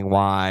just staying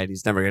wide.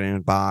 He's never getting in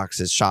the box.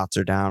 His shots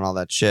are down, all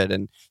that shit.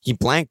 And he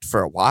blanked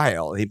for a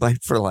while. He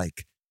blanked for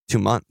like 2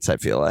 months, I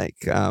feel like,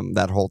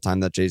 that whole time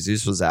that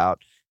Jesus was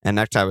out. And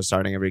Necktie was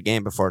starting every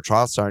game before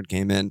Trossard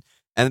came in.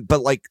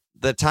 But like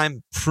the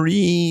time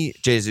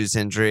pre-Jesus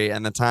injury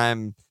and the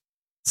time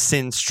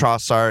since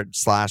Trossard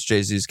 /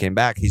 Jesus came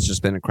back, he's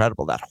just been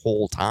incredible that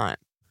whole time.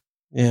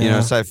 Yeah. You know,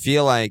 so I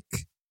feel like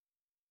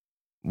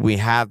we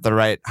have the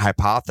right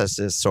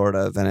hypothesis, sort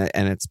of,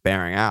 and it's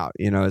bearing out.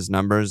 You know, his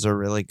numbers are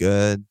really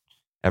good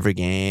every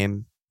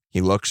game. He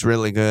looks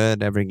really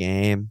good every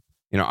game.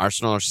 You know,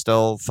 Arsenal are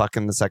still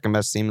fucking the second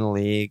best team in the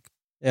league.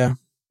 Yeah.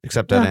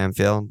 Except at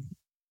Anfield.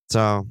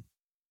 So.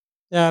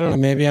 Yeah, I don't know.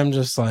 Maybe I'm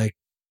just like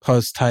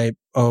post-type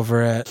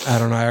over it. I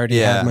don't know. I already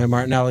had my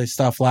Martinelli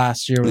stuff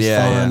last year. It was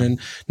fun. And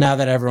now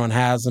that everyone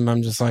has him,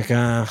 I'm just like,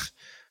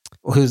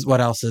 what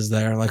else is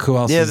there? Like, who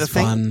else is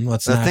fun?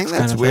 What's the next? thing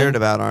that's weird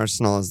about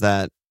Arsenal is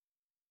that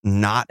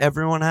not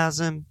everyone has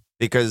him,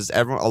 because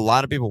a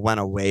lot of people went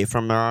away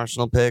from their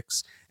Arsenal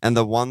picks, and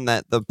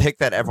the pick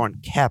that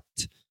everyone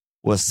kept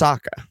was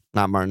Saka,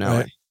 not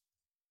Martinelli.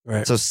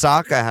 Right. So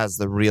Saka has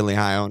the really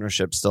high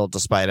ownership still,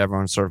 despite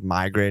everyone sort of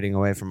migrating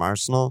away from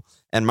Arsenal,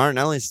 and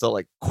Martinelli's still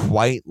like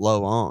quite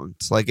low owned.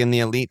 Like in the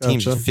elite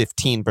teams,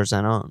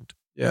 15% owned.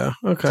 Yeah.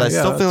 Okay. So I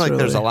still feel like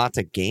there's a lot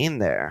to gain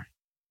there.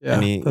 Yeah,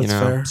 and that's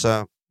fair.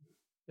 So.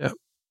 Yeah.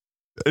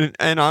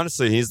 And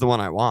honestly, he's the one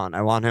I want.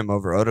 I want him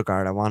over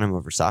Odegaard. I want him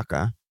over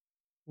Saka.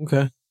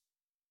 Okay.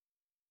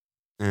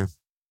 Yeah.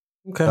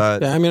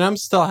 Okay. I mean, I'm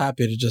still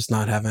happy to just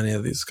not have any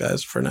of these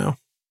guys for now.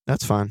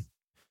 That's fine.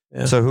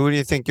 Yeah. So who do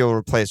you think you'll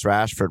replace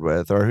Rashford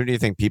with? Or who do you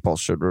think people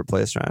should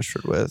replace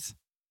Rashford with?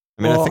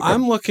 I mean,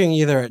 I'm looking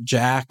either at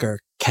Jack or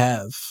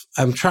Kev.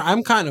 I'm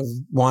kind of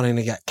wanting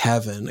to get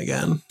Kevin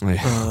again.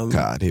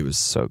 God, he was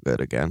so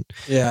good again.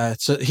 Yeah,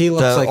 he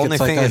looks like it's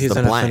like he's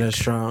going to finish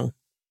strong.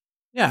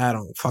 Yeah, I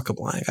don't fuck a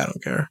blank. I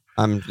don't care.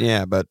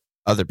 Yeah, but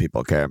other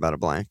people care about a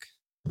blank.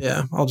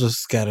 Yeah, I'll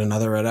just get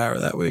another red hour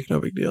that week. No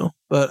big deal.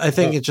 But I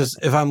think it just,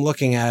 if I'm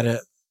looking at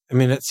it, I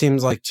mean, it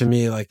seems like to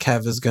me like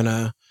Kev is going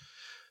to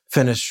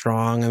finish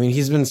strong. I mean,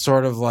 he's been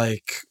sort of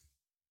like,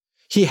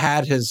 he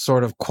had his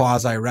sort of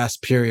quasi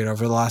rest period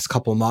over the last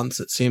couple months.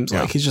 It seems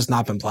like he's just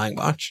not been playing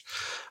much.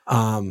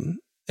 And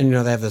you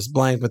know, they have this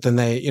blank, but then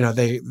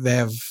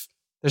they're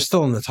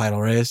still in the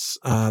title race.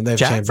 They have Jack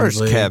Champions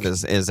versus League.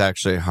 Kev is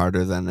actually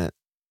harder than it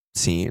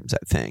seems,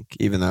 I think,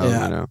 even though,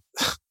 you know.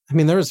 I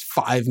mean, there was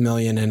 5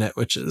 million in it,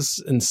 which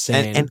is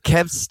insane. And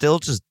Kev still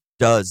just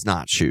does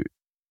not shoot.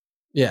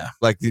 Yeah.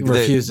 Like he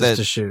refuses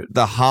to shoot.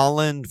 The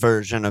Holland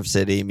version of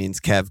City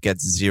means Kev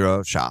gets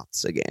 0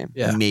 shots a game.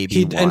 Yeah.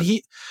 Maybe one.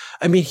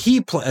 And we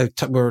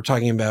were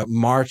talking about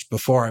March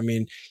before. I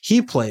mean,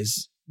 he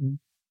plays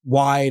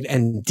wide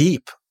and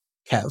deep,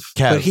 Kev.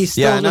 But he's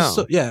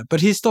still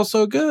but he's still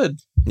so good.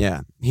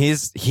 Yeah.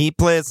 He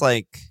plays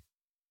like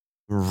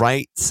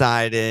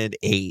right-sided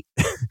 8.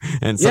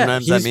 And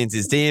sometimes that means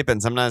he's deep,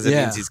 and sometimes it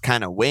means he's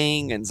kind of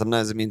wing, and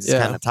sometimes it means he's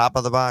kind of top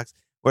of the box.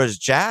 Whereas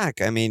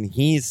Jack, I mean,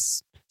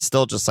 he's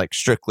still just like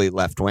strictly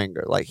left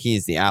winger. Like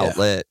he's the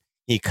outlet.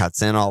 He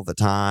cuts in all the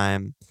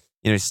time.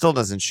 You know, he still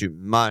doesn't shoot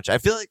much. I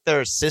feel like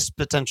their assist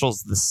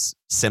potential's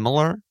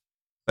similar,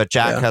 but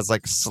Jack has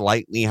like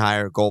slightly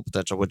higher goal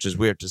potential, which is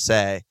weird to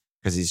say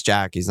because he's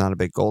Jack. He's not a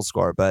big goal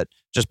scorer, but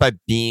just by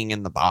being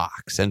in the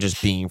box and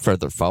just being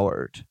further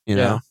forward, you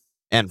know,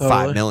 and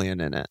totally. 5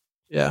 million in it.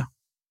 Yeah.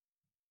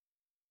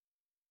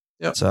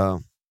 Yep. So,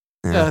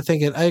 I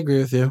think I agree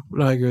with you.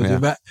 I agree with you,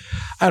 but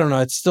I don't know.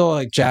 It's still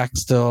like Jack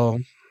still.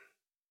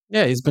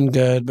 Yeah, he's been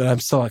good, but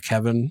I'm still a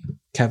Kevin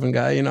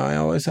guy. You know, I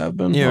always have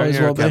been. You're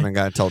a Kevin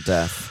guy till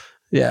death.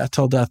 Yeah,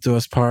 till death do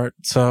us part.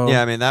 So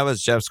yeah, I mean, that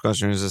was Jeff's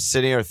question. Is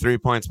City are 3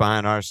 points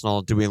behind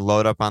Arsenal? Do we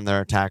load up on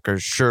their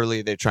attackers?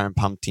 Surely they try and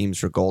pump teams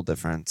for goal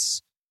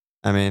difference.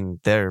 I mean,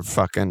 they're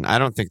fucking... I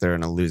don't think they're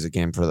going to lose a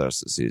game for the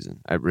rest of the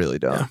season. I really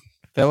don't. Yeah,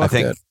 they look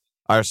good.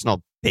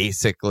 Arsenal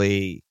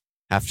basically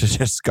have to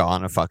just go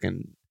on a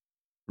fucking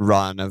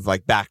run of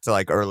like back to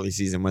like early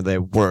season where they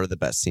were the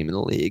best team in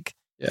the league.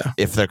 Yeah.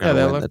 If they're going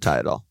to win the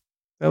title.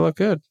 They look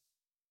good.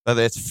 But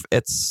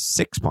it's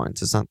 6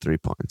 points. It's not 3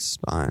 points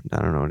behind.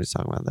 I don't know what he's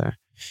talking about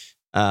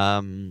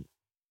there.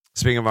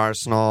 Speaking of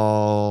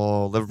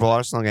Arsenal,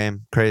 Liverpool-Arsenal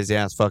game. Crazy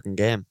ass fucking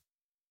game.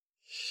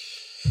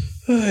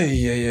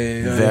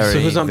 Yeah. Very, so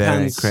who's on very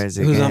pens?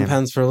 crazy Who's game. on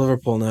pens for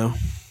Liverpool now?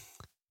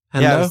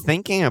 Hendo? Yeah, I was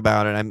thinking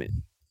about it. I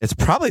mean, it's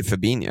probably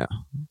Fabinho.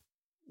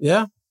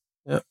 Yeah.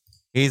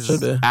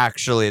 He's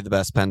actually the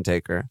best pen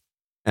taker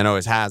and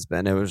always has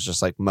been. It was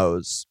just like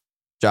Mo's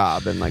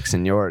job and like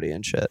seniority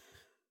and shit.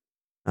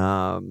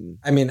 I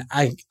mean,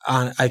 I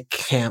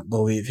can't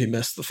believe he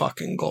missed the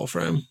fucking goal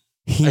frame.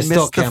 He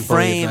missed the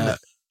frame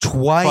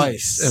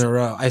twice in a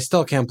row. I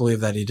still can't believe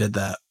that he did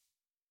that.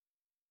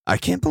 I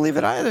can't believe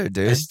it either,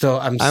 dude.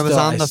 I was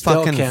on the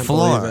fucking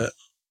floor.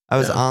 I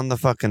was on the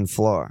fucking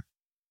floor.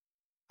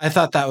 I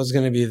thought that was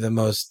going to be the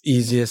most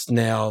easiest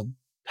nailed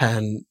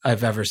pen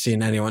I've ever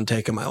seen anyone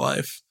take in my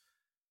life.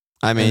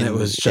 I mean, and it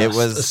was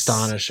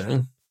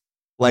astonishing.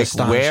 Like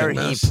where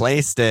he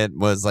placed it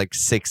was like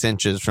 6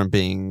 inches from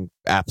being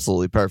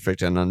absolutely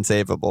perfect and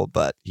unsavable,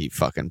 but he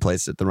fucking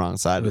placed it the wrong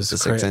side of the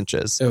 6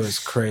 inches. It was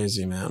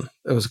crazy, man.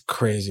 It was a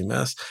crazy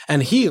mess.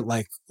 And he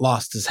like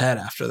lost his head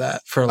after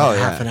that for like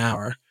half an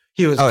hour.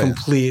 He was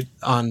complete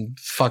on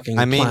fucking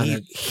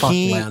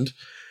land.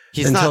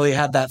 Until he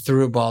had that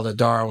through ball to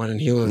Darwin and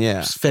he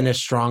was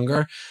finished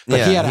stronger.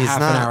 But he had a half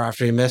an hour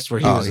after he missed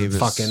where he was a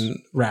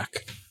fucking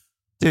wreck.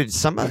 Dude,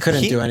 he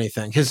couldn't do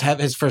anything. His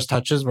first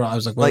touches were, I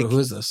was like, who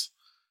is this?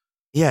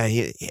 Yeah,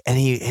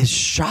 his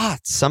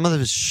shots, some of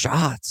his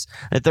shots.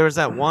 Like, there was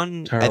that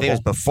one, terrible. I think it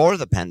was before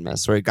the pen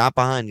miss, where he got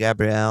behind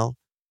Gabriel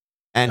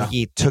and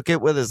he took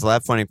it with his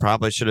left when he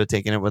probably should have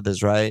taken it with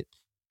his right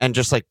and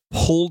just like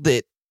pulled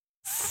it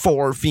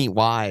 4 feet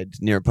wide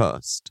near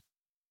post.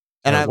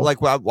 And I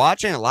like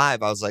watching it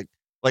live, I was like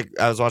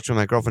I was watching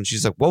with my girlfriend.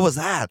 She's like, "What was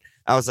that?"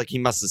 I was like, "He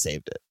must have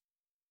saved it."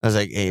 I was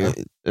like, "Hey,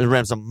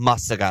 Ramsdale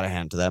must have got a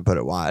hand to that and put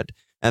it wide."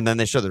 And then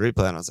they showed the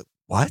replay, and I was like,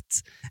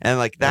 "What?" And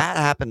like that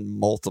happened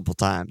multiple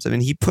times. I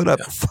mean, he put up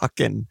like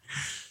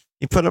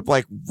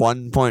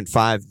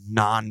 1.5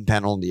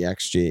 non-penalty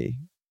XG.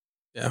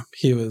 Yeah,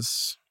 he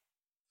was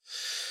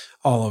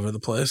all over the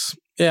place.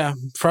 Yeah,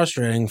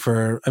 frustrating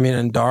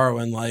and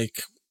Darwin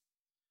like.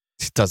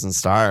 He doesn't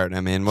start.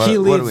 I mean, what he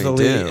leads do we the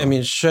do? league. I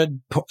mean,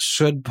 should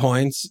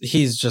points,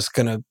 he's just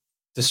going to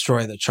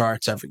destroy the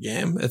charts every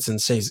game. It's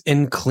insane. He's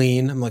in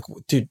clean. I'm like,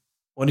 dude,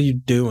 what are you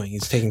doing?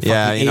 He's taking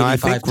fucking 85 I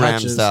think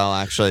touches.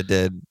 Ramsdale actually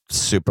did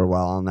super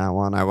well on that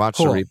one. I watched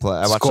the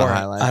replay. I watched the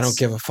highlights. I don't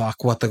give a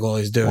fuck what the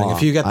goalie's doing. Well,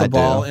 if you get the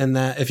ball in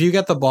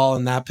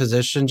that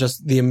position,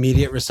 just the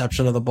immediate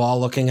reception of the ball,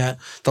 looking at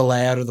the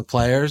layout of the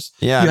players,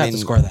 you have to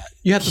score that.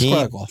 You have to score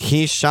that goal.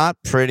 He shot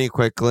pretty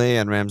quickly,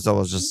 and Ramsdale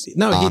was just he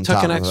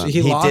took an extra.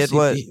 He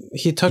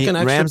took an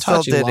extra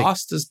touch. He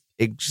lost his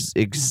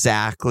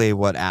exactly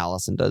what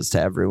Alisson does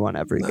to everyone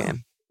every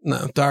game.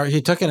 No,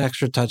 he took an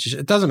extra touch.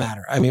 It doesn't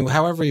matter. I mean,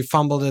 however he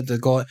fumbled it, the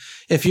goal.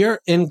 If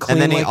you're in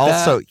clean, and then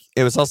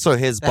it was also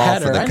his ball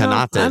for the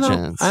Konate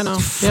chance. I know.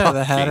 Yeah,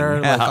 the header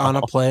like on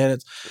a play.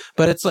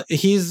 But it's like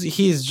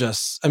he's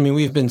just. I mean,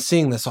 we've been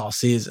seeing this all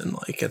season.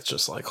 Like it's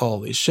just like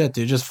holy shit,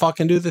 dude, just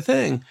fucking do the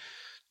thing.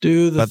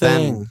 Do the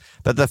thing.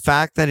 But the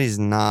fact that he's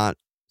not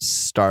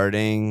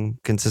starting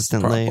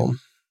consistently. Problem.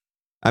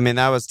 I mean,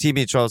 that was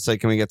TB Troll said,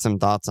 can we get some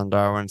thoughts on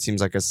Darwin?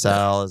 Seems like a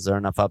sell. Is there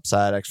enough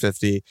upside?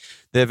 X50.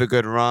 They have a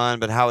good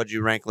run, but how would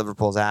you rank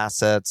Liverpool's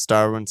assets?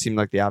 Darwin seemed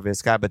like the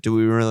obvious guy, but do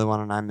we really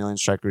want a 9 million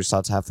striker who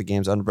starts half the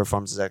games,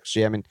 underperforms his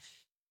XG? I mean,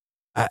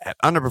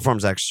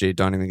 underperforms XG,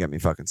 don't even get me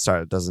fucking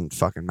started. It doesn't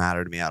fucking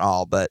matter to me at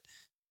all. But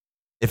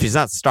if he's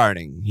not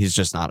starting, he's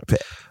just not a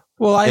pick.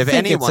 Well, if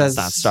anyone's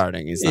not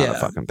starting, he's not a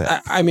fucking pick.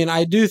 I mean,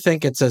 I do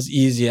think it's as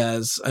easy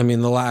as,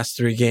 the last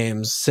 3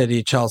 games,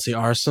 City, Chelsea,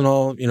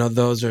 Arsenal,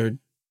 those are,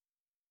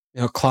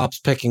 Klopp's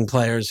picking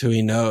players who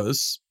he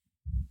knows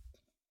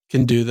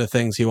can do the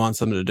things he wants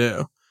them to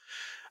do.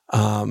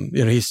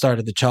 He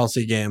started the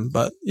Chelsea game,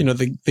 but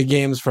the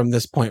games from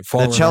this point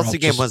forward. The Chelsea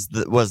game was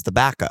the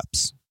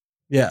backups.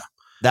 Yeah,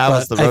 that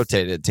was the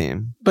rotated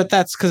team. But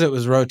that's because it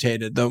was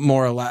rotated, though,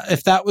 more or less.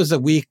 If that was a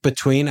week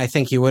between, I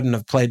think he wouldn't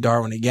have played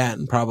Darwin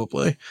again,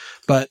 probably.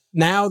 But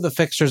now the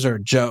fixtures are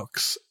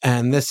jokes,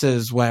 and this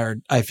is where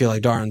I feel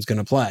like Darwin's going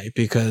to play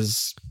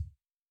because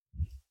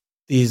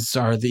these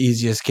are the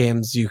easiest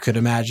games you could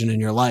imagine in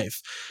your life.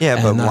 Yeah,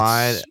 but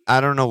why?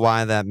 I don't know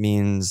why that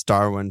means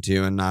Darwin to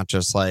you and not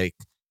just like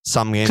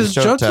Some games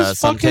Jota,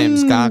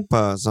 sometimes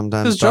Gakpo,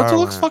 sometimes because Jota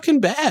looks fucking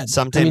bad.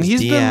 Sometimes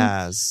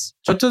Diaz.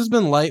 Jota's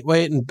been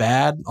lightweight and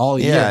bad all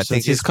year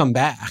since he's come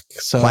back.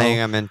 So playing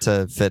him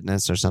into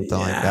fitness or something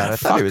like that. I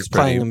thought he was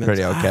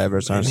pretty okay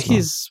versus Arsenal.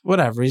 He's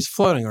whatever. He's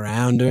floating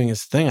around doing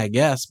his thing, I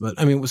guess. But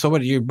I mean, so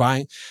what are you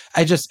buying?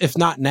 If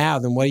not now,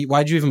 then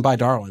why'd you even buy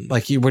Darwin?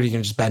 Like, what are you going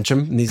to just bench him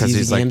in these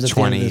easy games? Because he's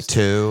like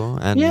 22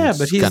 and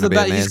but he's going to be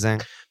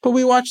amazing. But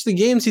we watch the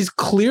games. He's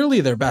clearly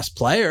their best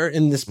player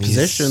in this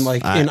position.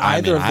 In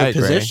either of the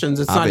positions,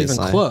 it's obviously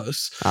not even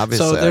close.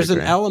 Obviously, so there's an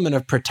element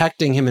of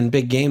protecting him in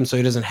big games so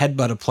he doesn't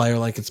headbutt a player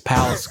like it's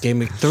Palace game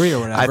week 3 or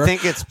whatever. I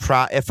think it's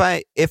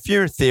if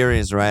your theory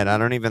is right, I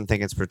don't even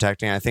think it's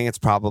protecting. I think it's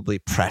probably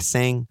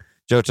pressing.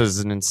 Jota's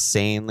an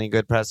insanely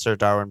good presser.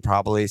 Darwin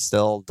probably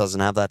still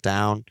doesn't have that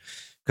down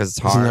because it's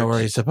hard. Doesn't know where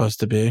he's supposed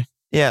to be.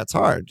 Yeah, it's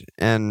hard.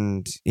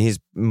 And he's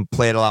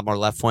played a lot more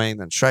left wing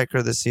than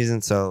striker this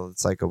season, so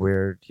it's like a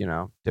weird,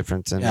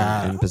 difference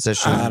in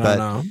position. I don't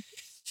know.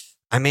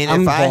 I mean,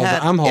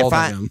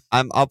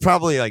 I'll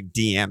probably like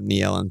DM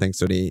Neil and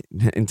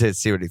to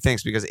see what he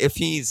thinks, because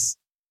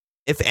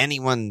if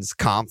anyone's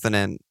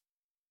confident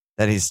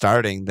that he's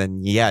starting,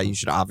 then you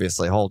should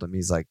obviously hold him.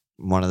 He's like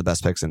one of the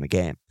best picks in the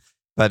game.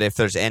 But if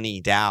there's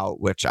any doubt,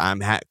 which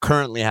I'm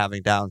currently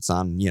having doubts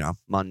on,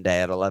 Monday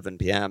at 11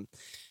 p.m.,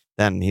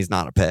 then he's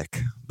not a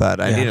pick.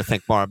 But I need to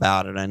think more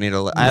about it. I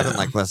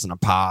haven't listened to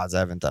pods. I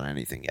haven't done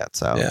anything yet.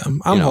 So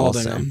I'm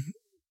holding him.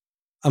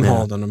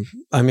 Holding him.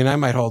 I mean, I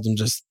might hold him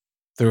just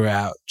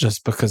throughout,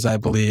 just because I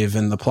believe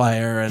in the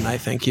player and I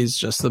think he's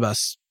just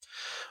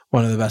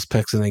one of the best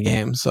picks in the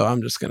game. So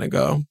I'm just gonna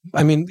go.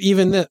 I mean,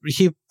 even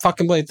he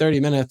fucking played 30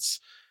 minutes.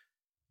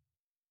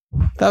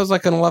 That was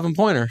like an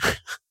 11-pointer.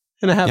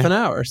 In a half an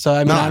hour. So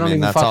I don't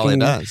even that's fucking all he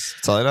does.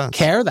 That's all he does.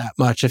 Care that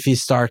much if he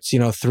starts,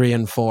 3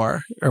 and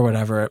 4 or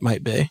whatever it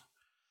might be.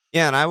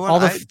 Yeah, and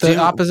the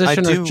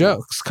opposition are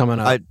jokes coming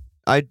up.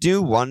 I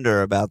do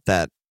wonder about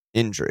that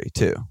injury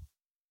too.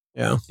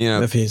 Yeah,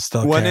 if he's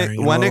still when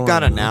it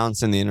got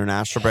announced in the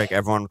international break,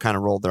 everyone kind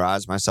of rolled their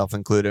eyes, myself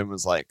included, and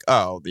was like,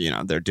 "Oh,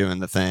 they're doing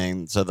the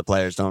thing so the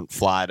players don't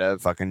fly to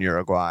fucking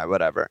Uruguay,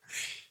 whatever."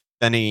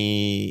 Then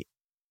he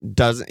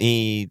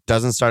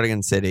doesn't start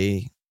against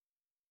City.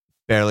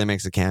 Barely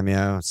makes a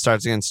cameo.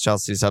 Starts against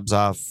Chelsea, subs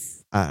off.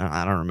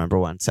 I don't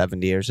remember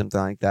 70 or something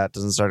like that.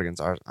 Doesn't start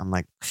against ours. I'm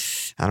like,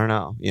 I don't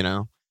know.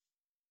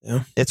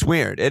 Yeah, it's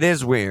weird. It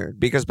is weird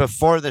because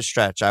before the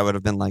stretch, I would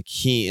have been like,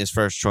 he is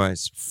first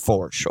choice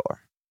for sure.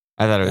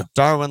 I thought it was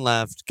Darwin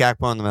left,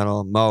 Gakpo in the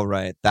middle, Mo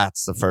right.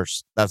 That's the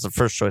first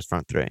choice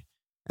front three.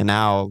 And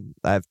now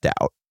I have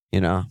doubt.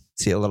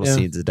 See a little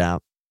seeds of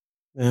doubt.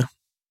 Yeah.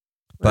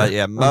 But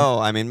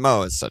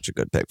Mo is such a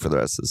good pick for the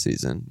rest of the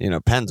season.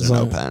 Pens or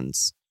no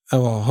pens. Oh,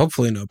 well,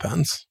 hopefully no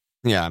pens.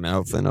 Yeah,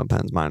 hopefully no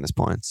pens minus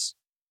points.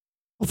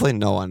 Hopefully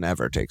no one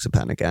ever takes a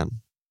pen again.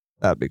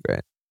 That'd be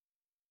great.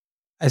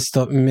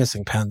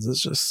 Missing pens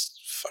is just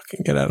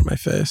fucking get out of my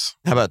face.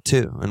 How about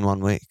 2 in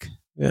 1 week?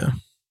 Yeah.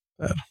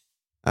 Bad.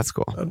 That's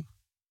cool.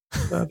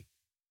 Bad.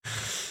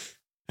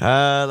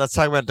 Let's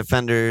talk about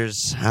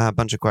defenders. A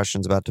bunch of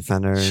questions about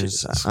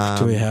defenders.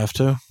 Do we have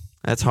to?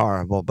 That's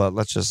horrible, but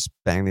let's just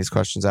bang these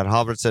questions out.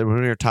 Halbert said, "Who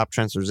are your top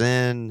transfers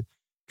in?"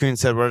 Kuhn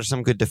said, "What are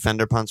some good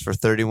defender punts for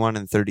 31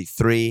 and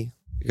 33?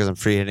 Because I'm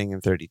free hitting in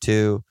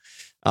 32.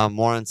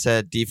 Warren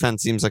said,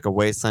 "Defense seems like a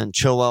wasteland.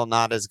 Chilwell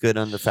not as good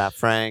under Fat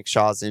Frank.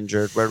 Shaw's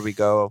injured. Where do we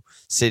go?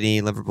 City,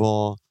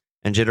 Liverpool."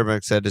 And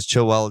Jitterbug said, "Is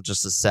Chilwell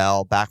just a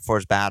sell? Back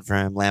four's bad for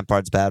him.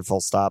 Lampard's bad,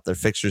 full stop. Their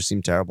fixtures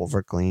seem terrible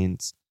for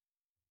cleans."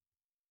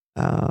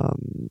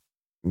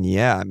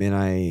 Yeah,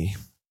 I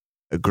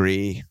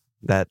agree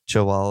that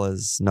Chilwell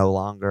is no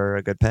longer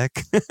a good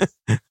pick.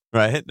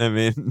 Right?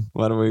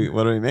 What do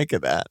we make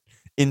of that?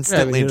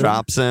 Instantly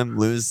drops him,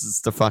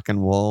 loses to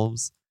fucking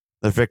Wolves.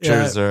 The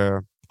fixtures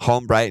are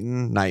home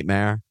Brighton,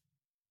 nightmare,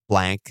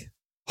 blank.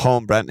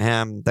 Home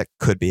Brentford, that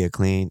could be a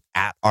clean.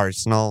 At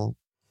Arsenal,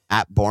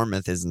 at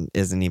Bournemouth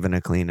isn't even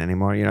a clean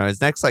anymore.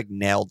 His next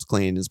nailed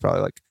clean is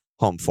probably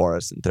home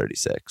Forest in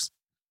 36,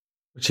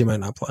 which he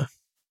might not play.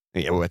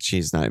 Yeah, which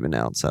he's not even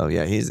nailed. So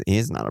yeah,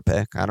 he's not a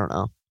pick. I don't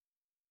know.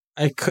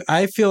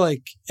 I feel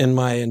like in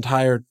my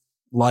entire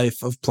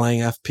life of playing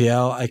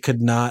FPL, I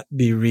could not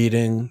be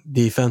reading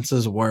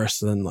defenses worse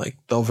than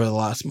over the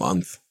last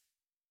month.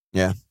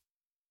 Yeah.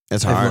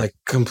 It's hard. I'm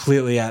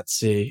completely at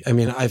sea.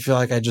 I feel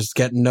like I just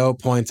get no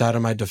points out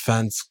of my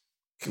defense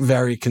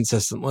very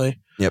consistently.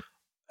 Yep.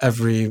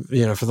 Every,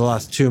 for the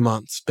last 2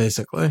 months,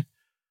 basically.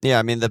 Yeah,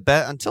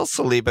 until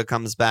Saliba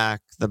comes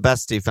back, the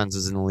best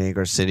defenses in the league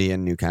are City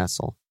and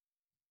Newcastle.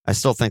 I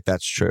still think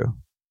that's true.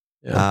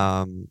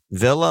 Yeah.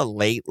 Villa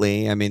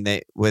lately,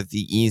 they with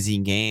the easy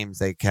games,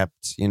 they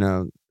kept,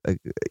 a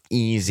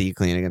easy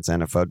clean against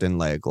NFO, didn't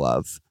lay a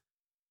glove.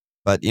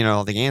 But,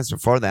 the games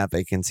before that,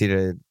 they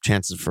conceded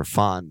chances for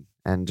fun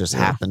and just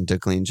happened to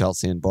clean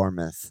Chelsea and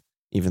Bournemouth,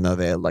 even though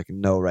they had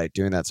no right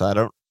doing that. So I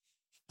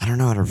don't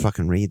know how to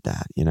fucking read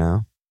that,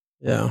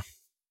 Yeah.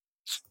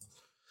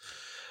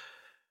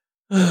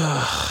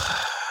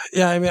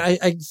 Yeah, I mean,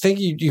 I think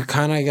you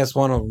kind of, I guess,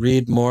 want to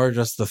read more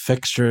just the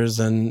fixtures.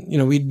 And,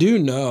 we do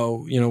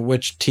know,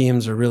 which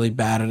teams are really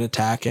bad at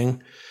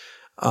attacking.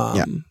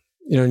 And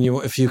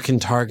if you can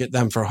target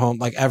them for home,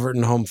 like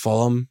Everton, home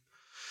Fulham,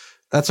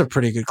 that's a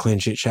pretty good clean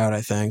sheet shout,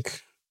 I think.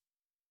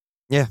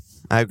 Yeah,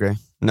 I agree.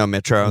 No,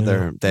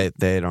 Mitro,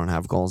 they don't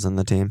have goals in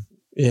the team.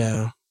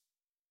 Yeah.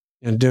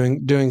 And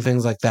doing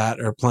things like that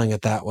or playing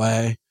it that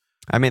way.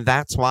 I mean,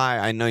 that's why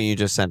I know you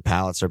just said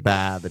Palace are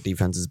bad. The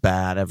defense is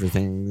bad.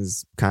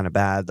 Everything's kind of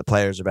bad. The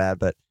players are bad.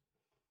 But,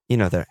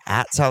 they're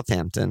at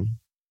Southampton.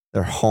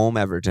 They're home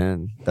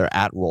Everton. They're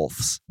at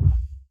Wolves.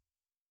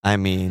 I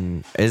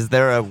mean, is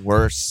there a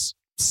worse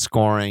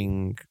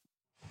scoring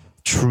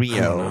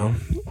trio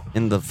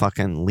in the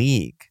fucking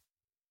league?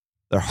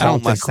 They're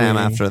home West Ham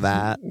after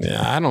that.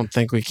 Yeah, I don't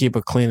think we keep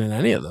it clean in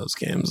any of those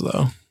games,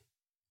 though.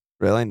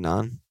 Really?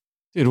 None?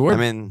 Dude, we're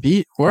going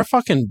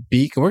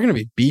to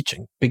be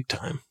beaching big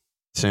time.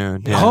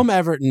 Soon. Yeah. Home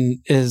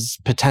Everton is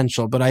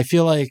potential, but I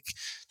feel like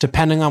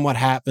depending on what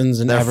happens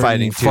in Everton, they're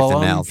fighting tooth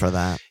and nail for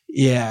that.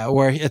 Yeah,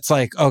 where it's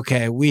like,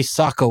 okay, we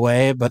suck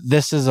away, but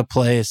this is a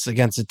place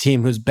against a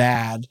team who's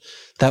bad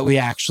that we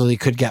actually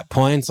could get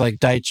points. Like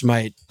Deitch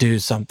might do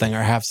something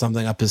or have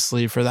something up his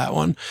sleeve for that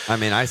one. I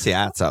mean, I see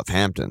at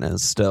Southampton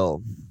as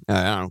still,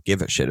 I don't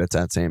give a shit. It's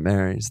at St.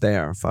 Mary's. They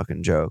are a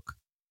fucking joke.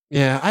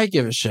 Yeah, I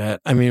give a shit.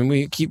 I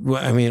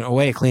mean,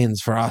 away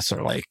cleans for us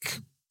are like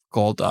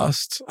gold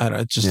dust.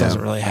 It just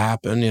doesn't really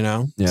happen,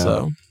 Yeah.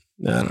 So,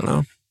 I don't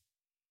know.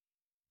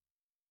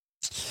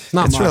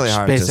 It's really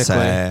hard basically.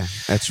 To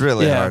say. It's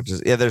really hard to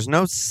say. Yeah, there's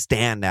no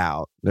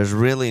standout. There's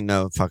really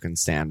no fucking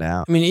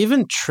standout. I mean,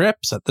 even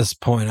trips at this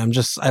point.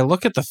 I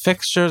look at the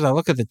fixtures, I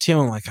look at the team,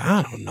 I'm like,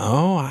 I don't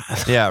know.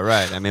 Yeah,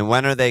 right. I mean,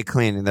 when are they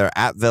cleaning? They're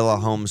at Villa,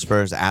 home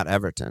Spurs, at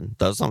Everton.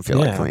 Those don't feel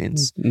like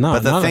cleans. No,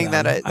 but the thing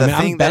that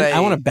I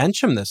want to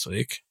bench him this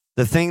week.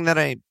 The thing that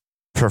I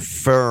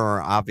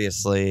prefer,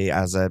 obviously,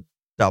 as a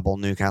double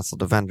Newcastle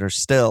defender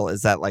still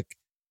is that like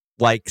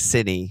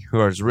City,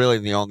 who is really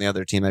the only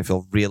other team I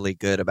feel really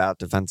good about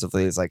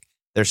defensively, is like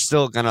they're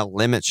still going to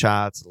limit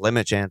shots,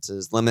 limit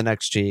chances, limit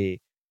XG,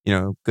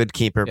 good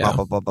keeper, blah,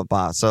 blah, blah, blah,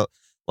 blah. So,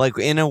 like,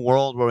 in a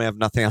world where we have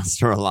nothing else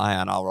to rely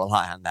on, I'll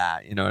rely on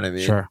that. You know what I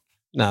mean? Sure.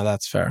 No,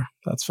 that's fair.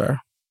 That's fair.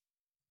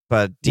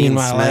 But Dean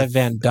Smith, I have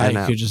Van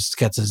Dijk, who just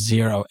gets a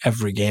 0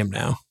 every game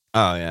now.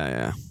 Oh,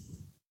 yeah.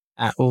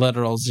 At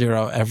literal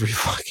 0 every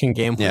fucking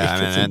game.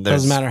 Yeah, it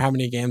doesn't matter how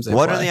many games they play.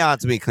 What are the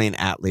odds we clean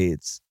at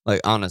Leeds?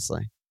 Like,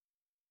 honestly.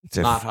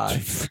 Not high.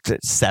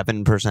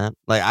 7%.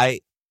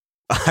 Like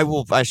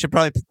I should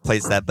probably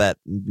place that bet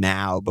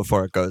now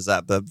before it goes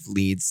up. The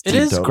Leeds. It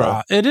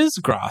is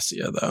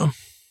Gracia though.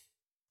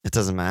 It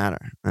doesn't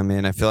matter. I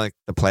mean, I feel like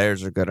the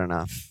players are good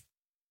enough,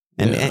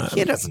 and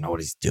he doesn't know what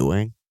he's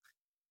doing.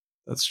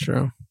 That's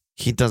true.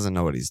 He doesn't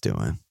know what he's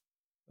doing.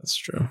 That's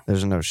true.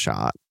 There's no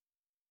shot.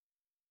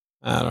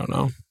 I don't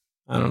know,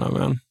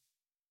 man.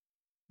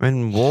 I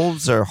mean,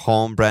 Wolves are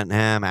home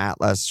Brentford,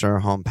 at Leicester,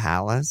 home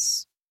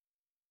Palace.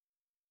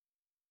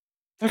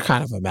 They're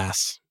kind of a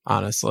mess,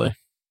 honestly.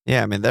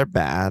 Yeah, I mean, they're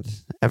bad.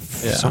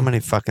 So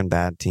many fucking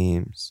bad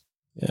teams.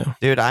 Yeah.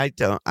 Dude, I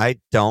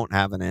don't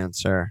have an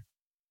answer.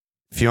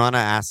 If you want to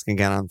ask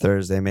again on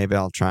Thursday, maybe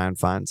I'll try and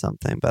find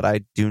something, but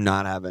I do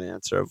not have an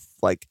answer of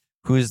like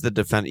who's the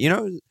defender.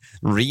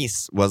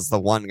 Reece was the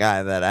one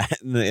guy that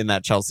in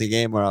that Chelsea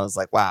game where I was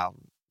like, wow,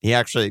 he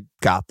actually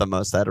got the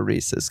most out of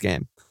Reece this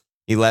game.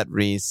 He let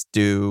Reece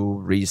do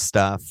Reece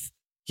stuff.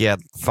 He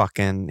had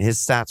his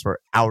stats were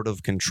out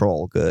of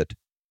control good.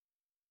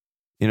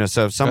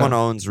 So if someone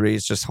owns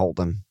Reece, just hold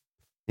him.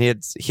 He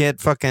had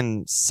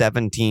fucking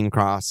 17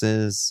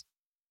 crosses,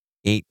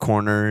 8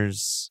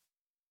 corners,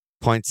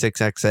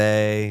 0.6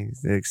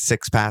 XA,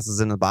 6 passes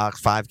in the box,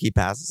 5 key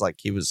passes. Like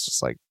he was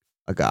just like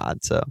a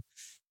god. So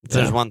if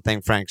there's one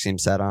thing Frank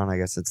seems set on, I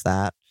guess it's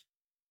that.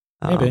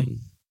 Maybe.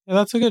 Yeah,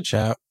 that's a good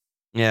shout.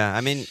 Yeah,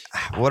 I mean,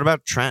 what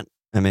about Trent?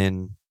 I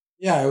mean,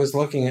 yeah, I was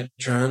looking at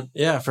Trent.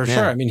 Yeah, for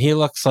sure. I mean, he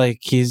looks like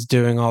he's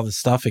doing all the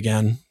stuff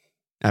again.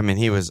 I mean,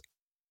 he was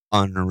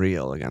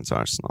unreal against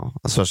Arsenal,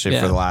 especially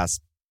for the last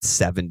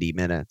 70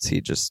 minutes. He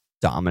just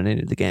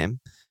dominated the game.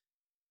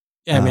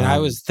 Yeah, I mean, I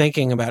was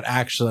thinking about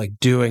actually like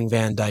doing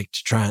Van Dijk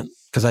to Trent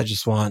because I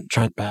just want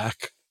Trent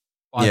back,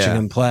 watching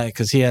him play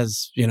because he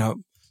has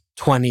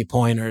 20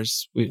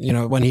 pointers.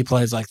 When he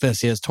plays like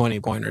this, he has 20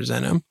 pointers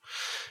in him,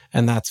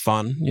 and that's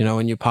fun.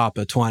 When you pop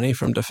a 20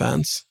 from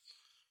defense.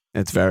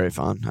 It's very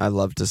fun. I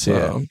love to see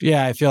it.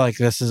 Yeah, I feel like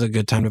this is a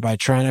good time to buy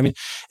Trent. I mean,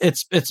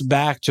 it's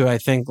back to, I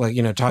think, like,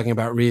 talking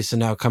about Reece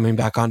and now coming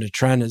back onto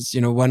Trent is,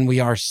 when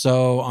we are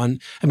so on,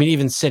 I mean,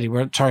 even City,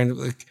 we're trying to,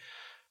 like,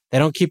 they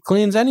don't keep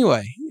cleans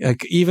anyway.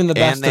 Like, even the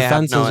best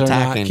defenses are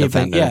not keeping.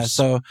 Defenders. Yeah,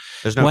 so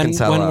there's no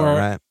Cancelo,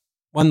 right?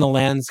 When the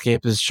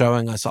landscape is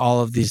showing us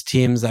all of these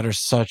teams that are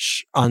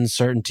such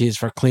uncertainties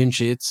for clean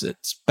sheets,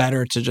 it's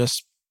better to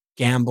just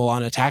gamble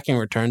on attacking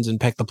returns and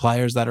pick the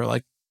players that are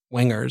like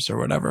wingers or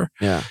whatever.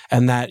 Yeah.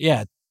 And that,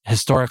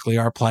 historically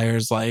are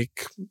players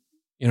like,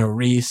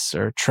 Reece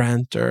or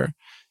Trent or,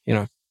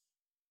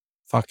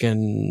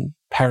 fucking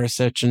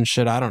Perisic and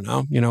shit. I don't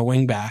know,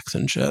 wing backs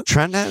and shit.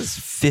 Trent has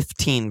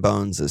 15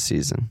 bones this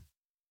season.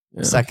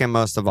 Yeah. Second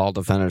most of all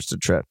defenders to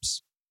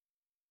trips.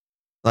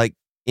 Like,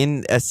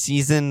 in a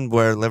season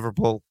where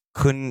Liverpool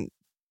couldn't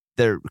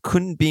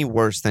be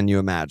worse than you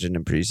imagined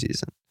in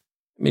preseason.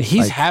 I mean,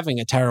 he's having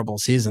a terrible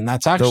season.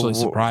 That's actually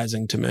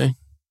surprising to me.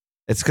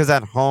 It's because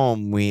at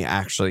home, we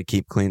actually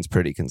keep cleans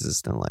pretty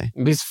consistently.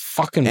 He's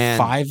fucking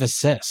 5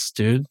 assists,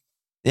 dude.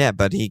 Yeah,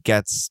 but he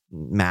gets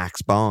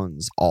max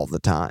bones all the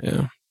time.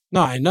 Yeah.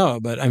 No, I know,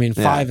 but I mean,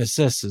 5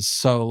 assists is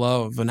so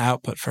low of an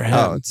output for him.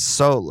 Oh, it's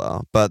so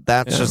low. But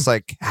that's just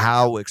like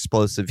how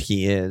explosive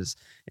he is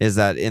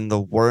that in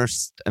the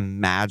worst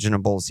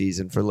imaginable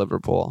season for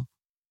Liverpool,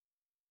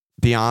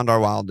 beyond our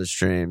wildest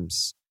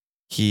dreams,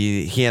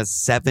 he has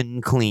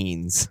 7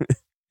 cleans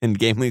in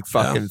game week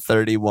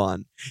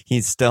 31.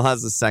 He still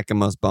has the second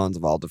most bones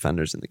of all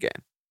defenders in the game.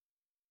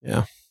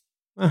 Yeah.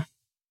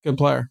 Good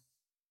player.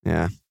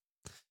 Yeah.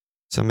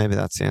 So maybe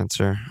that's the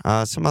answer.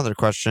 Some other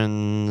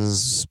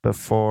questions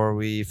before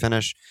we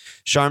finish.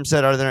 Sharm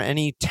said, are there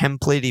any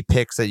templatey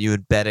picks that you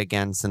would bet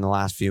against in the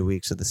last few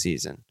weeks of the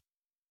season?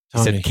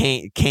 Tony.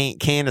 He said,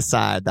 Kane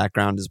aside, that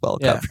ground is well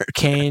covered.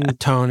 Kane,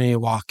 Tony,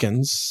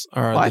 Watkins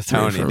are Why the three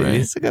Tony, for dude? me.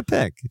 He's a good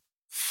pick.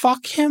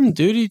 Fuck him,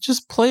 dude. He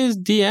just plays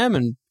DM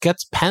and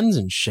gets pens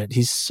and shit.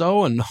 He's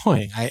so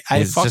annoying.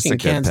 I fucking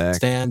can't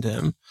stand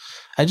him.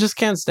 I just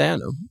can't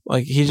stand him.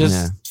 Like, he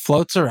just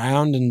floats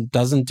around and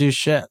doesn't do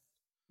shit.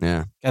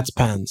 Yeah. Gets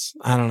pens.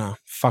 I don't know.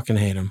 Fucking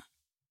hate him.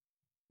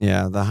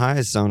 Yeah, the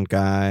highest owned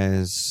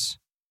guys.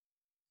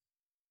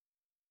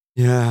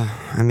 Yeah,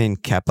 I mean,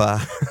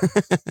 Kepa.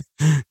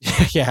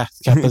 Yeah,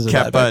 Kepa's a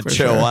bad Kepa, pick for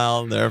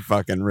Chilwell, sure. they're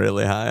fucking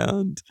really high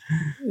owned.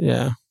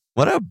 Yeah.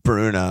 What about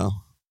Bruno?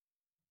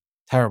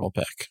 Terrible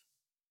pick.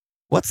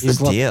 What's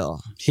the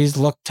deal? He's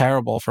looked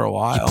terrible for a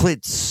while. He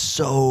played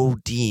so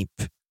deep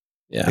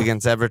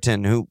against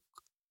Everton, who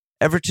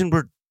Everton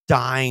were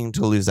dying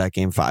to lose that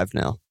game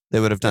 5-0. They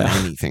would have done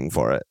anything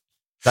for it.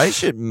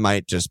 Dyche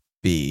might just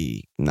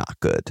be not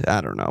good. I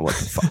don't know what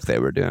the fuck they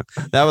were doing.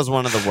 That was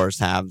one of the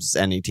worst halves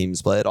any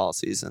team's played all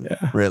season.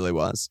 Yeah. Really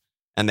was.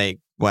 And they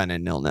went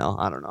in 0-0.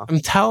 I don't know. I'm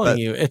telling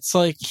you, it's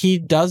like he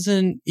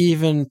doesn't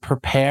even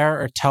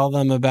prepare or tell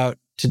them about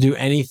to do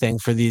anything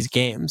for these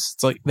games.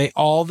 It's like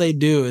all they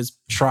do is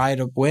try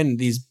to win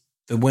the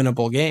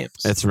winnable games.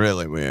 It's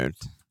really weird.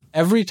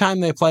 Every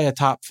time they play a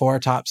top 4,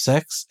 top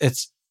 6,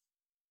 it's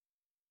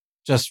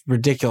just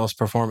ridiculous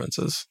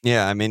performances.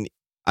 Yeah, I mean,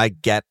 I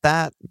get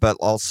that, but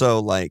also,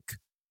 like,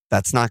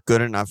 that's not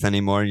good enough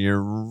anymore.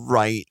 You're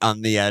right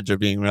on the edge of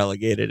being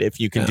relegated. If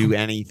you can do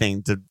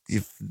anything to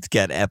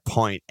get a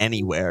point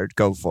anywhere,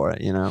 go for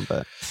it,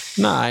 But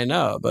no, I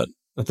know, but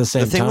at the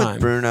same time, the thing with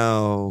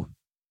Bruno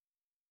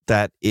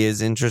that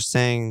is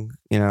interesting,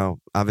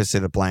 obviously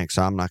the blank,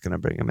 so I'm not going to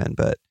bring him in.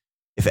 But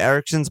if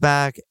Eriksen's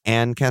back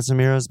and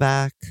Casemiro's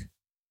back,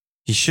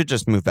 he should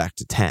just move back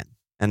to 10.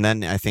 And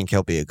then I think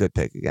he'll be a good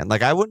pick again.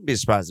 Like, I wouldn't be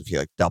surprised if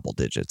he double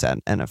digits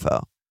at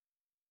NFL.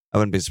 I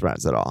wouldn't be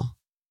surprised at all.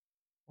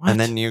 What? And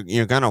then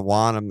you're going to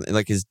want him,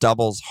 like his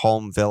doubles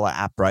home Villa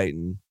at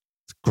Brighton.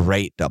 It's a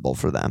great double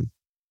for them.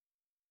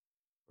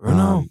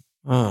 Bruno?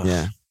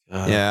 Yeah.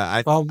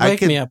 Yeah.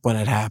 Wake me up when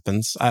it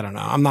happens. I don't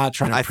know. I'm not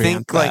trying to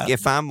preempt think, like,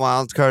 if I'm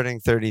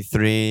wildcarding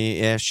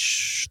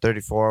 33-ish,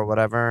 34,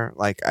 whatever,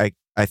 like,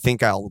 I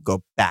think I'll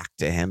go back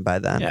to him by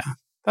then. Yeah,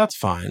 that's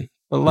fine.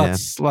 But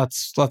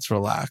let's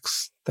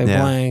relax. They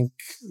blank.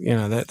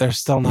 They're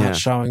still not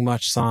showing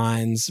much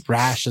signs.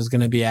 Rash is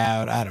going to be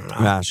out. I don't know.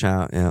 Rash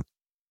out. Yeah.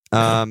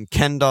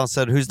 Kendall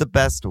said, "Who's the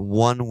best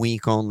 1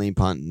 week only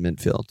punt in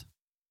midfield?"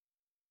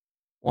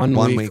 One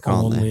week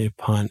only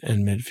punt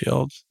in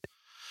midfield.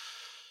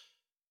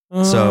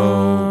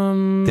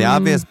 So the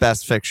obvious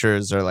best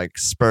fixtures are like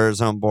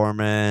Spurs on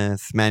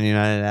Bournemouth, Man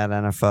United at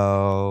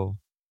NFO.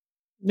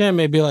 Yeah,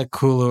 maybe like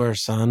Kulu or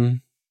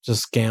Son.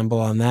 Just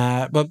gamble on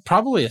that, but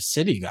probably a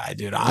City guy,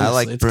 dude. Honestly, I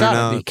like it's Bruno.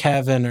 Got to be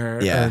Kevin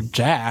or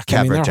Jack.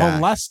 Kev they're Jack.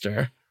 home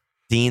Leicester.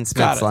 Dean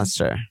Smith's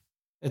Leicester.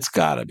 It's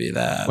got to be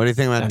that. What do you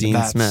think about Dean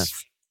Smith?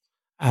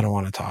 I don't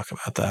want to talk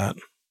about that.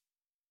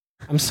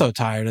 I'm so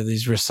tired of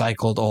these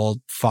recycled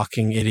old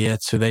fucking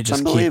idiots who they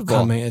just keep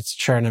coming. It's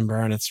churn and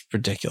burn. It's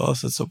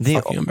ridiculous. It's a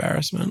fucking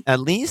embarrassment. At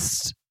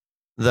least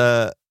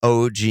the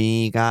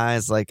OG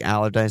guys like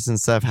Allardyce and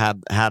stuff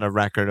had a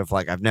record of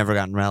like, I've never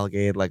gotten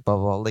relegated, like blah,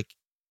 blah, blah. Like,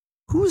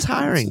 who's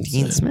hiring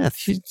Dean Smith?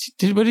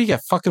 What did he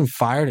get fucking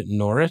fired at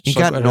Norwich? He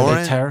got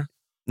Norwich.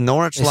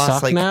 Norwich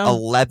lost like now?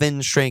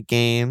 11 straight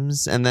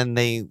games, and then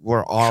they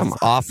were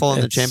awful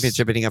in the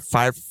championship, and he got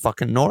fired for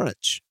fucking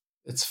Norwich.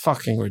 It's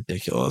fucking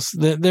ridiculous.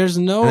 There's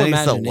no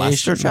imagination. The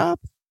Leicester job?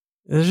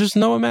 There's just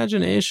no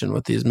imagination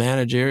with these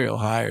managerial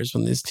hires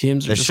when these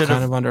teams are just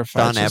kind of under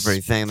fire. Done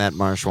everything that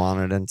Marsh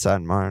wanted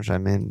inside Marsh. I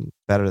mean,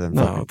 better than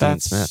fucking Dean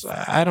Smith.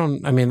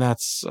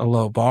 That's a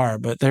low bar,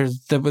 but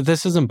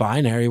this isn't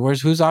binary.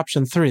 Who's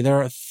option 3?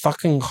 There are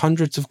fucking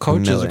hundreds of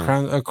coaches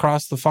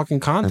across the fucking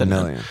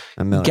continent.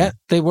 A million.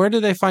 Where do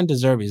they find De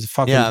Zerbi? He's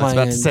fucking I was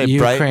about to say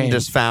Ukraine. Brighton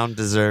just found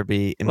De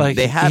Zerbi, and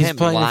they had him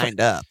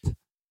lined up.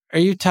 Are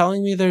you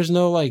telling me there's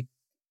no like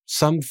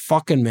some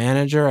fucking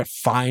manager at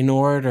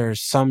Feyenoord or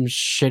some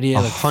shitty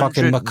like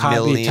fucking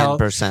Maccabi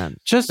 %.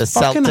 Just the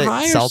fucking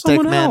hire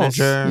someone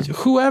manager. else.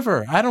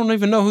 Whoever. I don't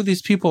even know who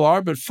these people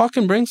are, but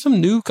fucking bring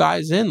some new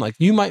guys in. Like,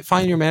 you might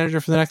find your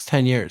manager for the next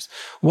 10 years.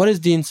 What is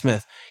Dean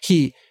Smith?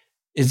 He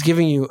is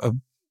giving you a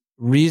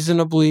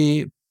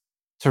reasonably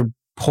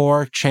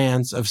poor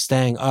chance of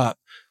staying up.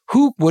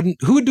 Who would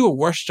do a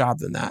worse job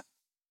than that?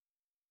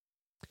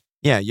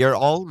 Yeah, you're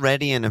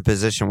already in a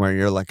position where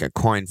you're like a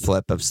coin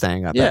flip of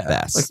staying up at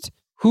best. Like,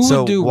 who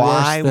would do worse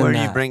than that? Why would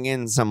you bring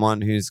in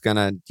someone who's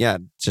gonna,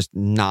 just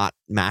not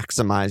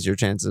maximize your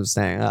chances of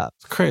staying up?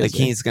 It's crazy. Like,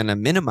 he's gonna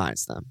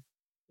minimize them.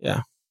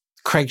 Yeah.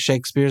 Craig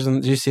Shakespeare's,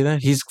 do you see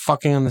that? He's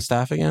fucking on the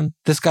staff again.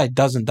 This guy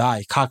doesn't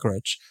die.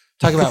 Cockroach.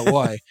 Talk about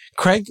why.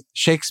 Craig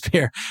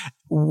Shakespeare.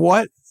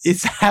 What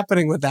is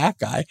happening with that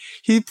guy?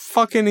 He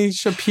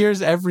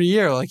appears every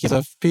year like he's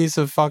a piece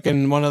of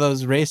fucking one of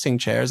those racing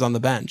chairs on the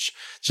bench.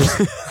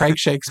 Just Craig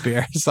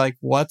Shakespeare. He's like,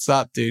 what's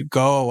up, dude?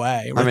 Go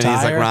away. Retire,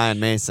 he's like Ryan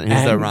Mason.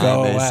 He's the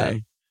Ryan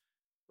Mason.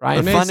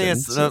 Ryan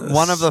Mason.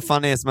 One of the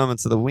funniest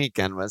moments of the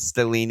weekend was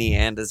Stellini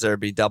and De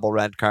Zerbi double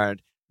red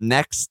card.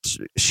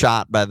 Next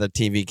shot by the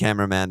TV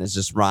cameraman is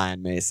just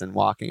Ryan Mason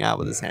walking out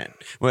with his hand,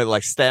 with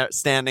like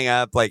standing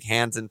up, like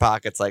hands in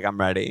pockets, like I'm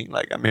ready,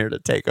 like I'm here to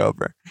take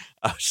over.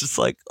 I was just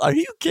like, are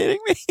you kidding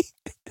me?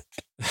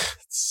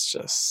 It's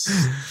just,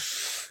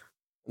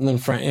 and then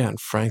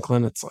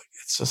Franklin.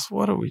 It's just,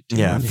 what are we doing?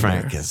 Yeah,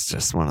 Frank is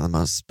just one of the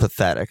most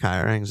pathetic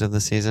hirings of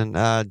the season.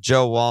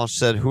 Joe Walsh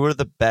said, "Who are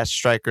the best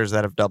strikers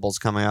that have doubles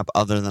coming up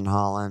other than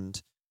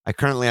Holland? I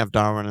currently have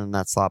Darwin in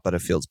that slot, but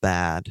it feels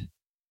bad."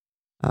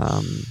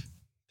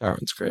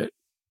 Darwin's great.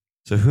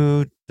 So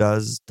who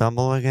does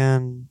double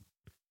again?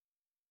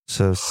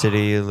 So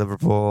City,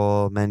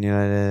 Liverpool, Man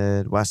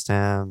United, West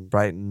Ham,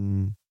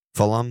 Brighton,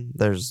 Fulham.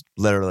 There's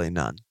literally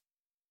none.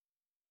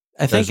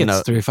 I think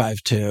it's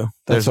 3-5-2.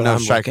 There's no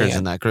strikers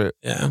in that group.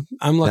 Yeah,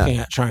 I'm looking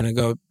at trying to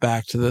go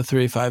back to the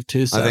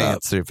 3-5-2 setup. I think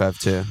it's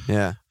 3-5-2.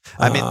 Yeah,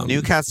 I mean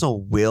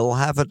Newcastle will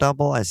have a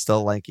double. I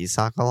still like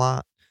Isak a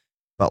lot,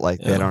 but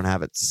they don't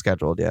have it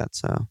scheduled yet.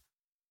 So.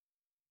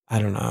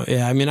 I don't know.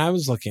 Yeah, I mean, I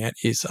was looking at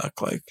Isak,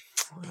 I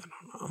don't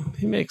know.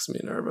 He makes me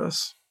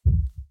nervous.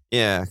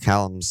 Yeah,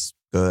 Callum's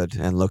good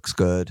and looks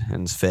good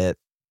and is fit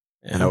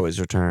and always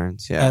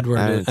returns. Yeah,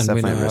 Edward, and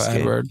we know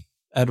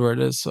Edward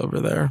is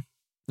over there.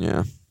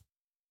 Yeah.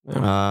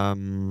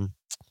 Kuhn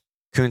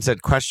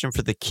said, question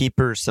for the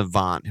keeper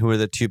savant. Who are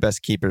the two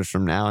best keepers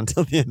from now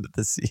until the end of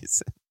the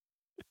season?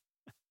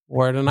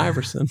 Ward and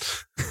Iverson.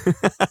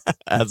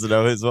 As it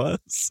always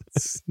was.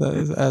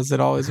 As it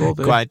always will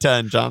be.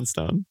 Guaita and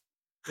Johnstone.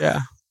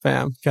 Yeah,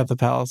 bam, got the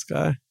Palace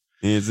guy.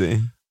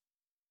 Easy.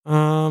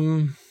 I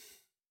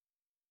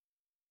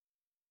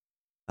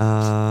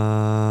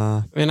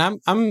mean,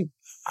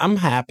 I'm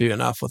happy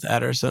enough with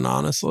Ederson,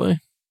 honestly.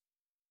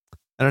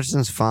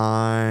 Ederson's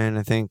fine.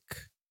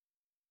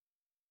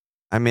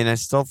 I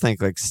still think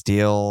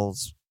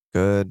Steele's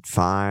good,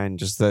 fine.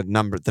 Just the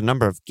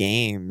number of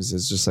games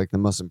is just the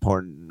most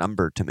important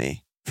number to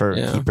me for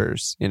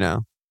keepers.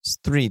 There's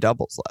 3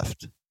 doubles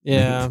left.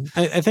 Yeah,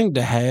 I think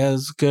De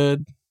Gea's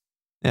good.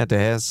 Yeah, De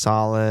Gea's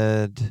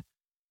solid.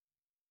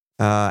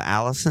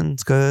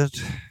 Allison's good.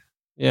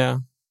 Yeah.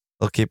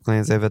 They'll keep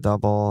clean. They have a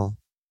double.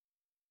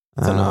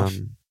 That's enough.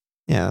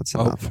 Yeah, that's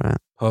enough, right?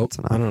 Hope.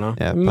 I don't know.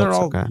 Yeah, they're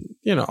all, okay.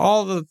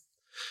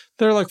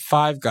 They're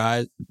 5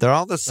 guys. They're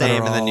all the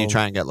same, and then you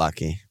try and get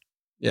lucky.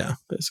 Yeah,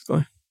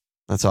 basically.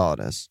 That's all it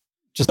is.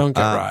 Just don't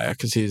get Raya,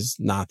 because he's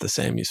not the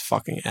same. He's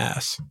fucking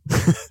ass.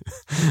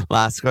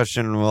 Last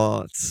question.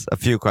 Well, it's a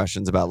few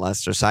questions about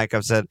Leicester.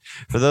 Saikov said,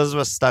 for those of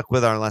us stuck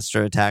with our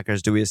Leicester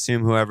attackers, do we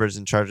assume whoever's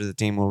in charge of the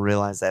team will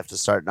realize they have to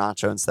start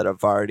Nacho instead of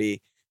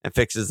Vardy and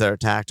fixes their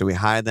attack? Do we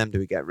hide them? Do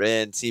we get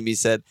rid? CB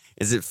said,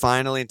 is it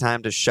finally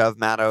time to shove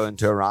Matto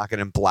into a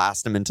rocket and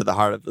blast him into the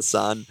heart of the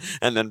sun?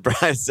 And then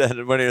Bryce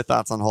said, what are your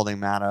thoughts on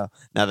holding Matto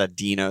now that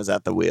Dino's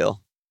at the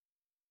wheel?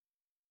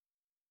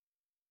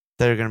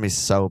 They're going to be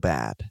so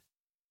bad.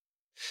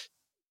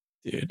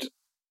 Dude,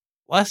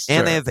 Leicester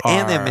and they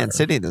have Man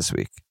City this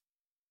week.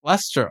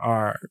 Leicester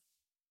are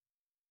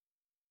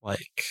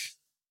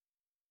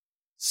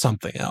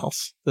something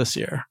else this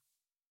year.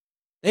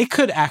 They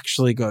could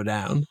actually go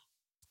down.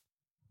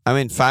 I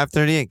mean,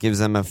 538 gives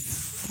them a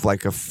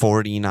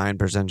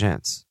 49%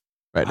 chance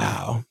right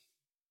now.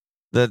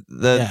 Wow.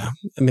 Yeah.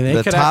 I mean,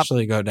 they could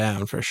actually go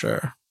down for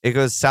sure. It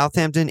goes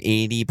Southampton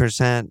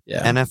 80%,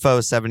 NFO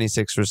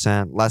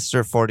 76%,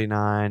 Leicester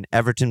 49%,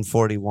 Everton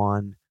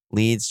 41%.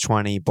 Leeds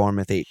 20%,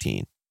 Bournemouth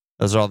 18%.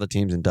 Those are all the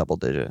teams in double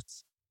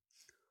digits.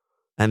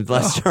 And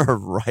Leicester are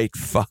right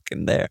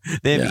fucking there.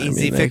 They have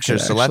easy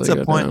fixtures. So let's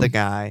appoint the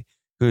guy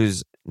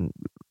who's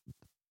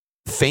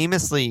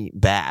famously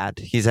bad.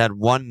 He's had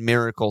one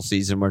miracle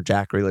season where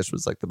Jack Grealish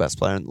was the best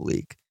player in the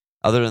league.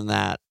 Other than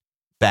that,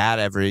 bad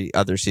every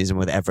other season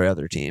with every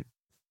other team.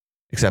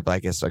 Except, I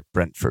guess,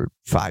 Brentford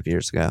 5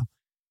 years ago.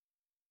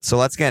 So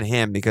let's get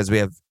him because we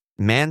have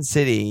Man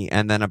City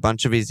and then a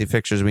bunch of easy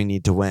fixtures we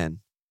need to win.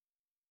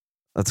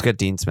 Let's get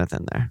Dean Smith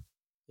in there.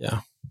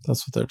 Yeah,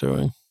 that's what they're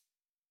doing.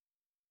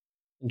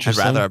 I'd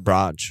rather have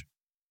Braj.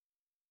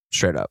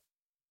 Straight up.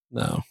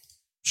 No.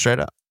 Straight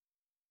up.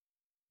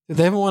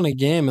 They haven't won a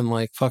game in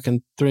like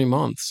fucking 3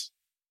 months.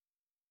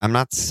 I'm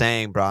not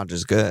saying Braj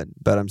is good,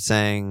 but I'm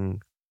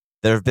saying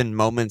there have been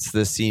moments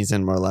this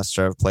season where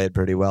Leicester have played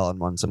pretty well and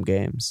won some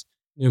games.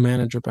 New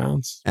manager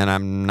bounce. And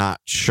I'm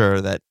not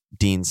sure that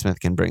Dean Smith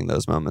can bring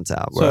those moments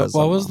out. So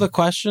what was the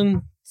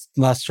question?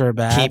 Leicester or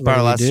bad? Keep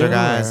our Leicester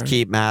guys.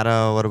 Keep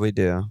Matto. What do we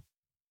do?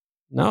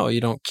 No,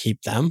 you don't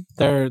keep them.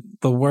 They're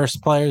the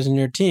worst players in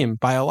your team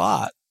by a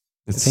lot.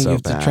 It's so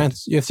bad.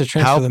 You have to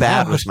transfer How them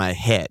bad out. was my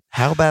hit?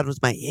 How bad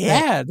was my hit?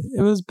 Bad.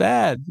 It was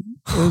bad.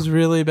 It was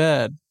really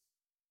bad.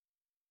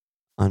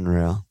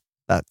 Unreal.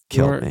 That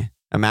killed me.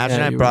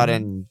 Imagine I brought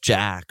in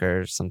Jack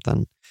or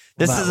something.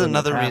 This is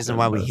another reason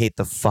why we hate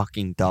the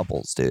fucking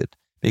doubles, dude.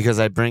 Because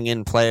I bring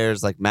in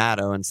players like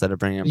Matto instead of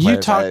bringing in players.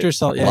 You talked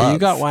yourself.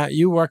 Yeah,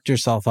 you worked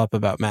yourself up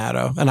about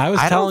Matto, and I was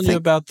telling you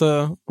about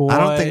the Woy. I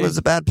don't think it was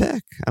a bad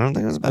pick. I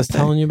was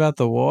telling you about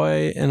the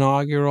Woy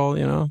inaugural,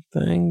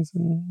 things.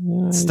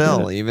 And,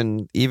 still,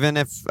 even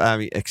if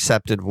I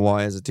accepted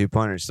Woy as a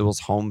 2-pointer, still was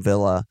home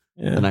Villa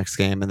the next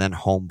game, and then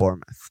home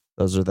Bournemouth.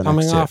 Those are the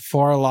next two. Coming off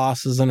 4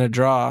 losses and a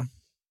draw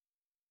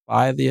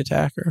by the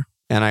attacker.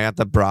 And I got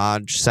the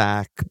Braj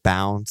sack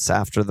bounce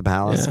after the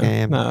Palace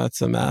game. No,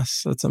 it's a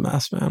mess. It's a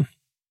mess, man.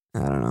 I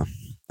don't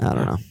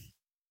know.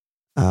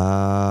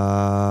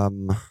 I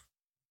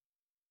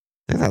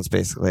think that's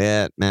basically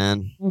it,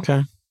 man.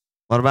 Okay.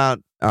 What about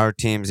our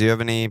teams? Do you have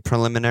any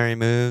preliminary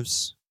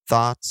moves,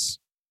 thoughts?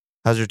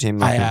 How's your team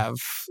looking? I have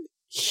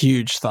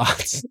huge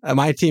thoughts.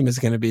 My team is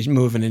going to be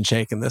moving and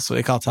shaking this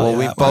week. I'll tell you that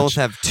Well, we both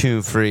have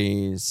 2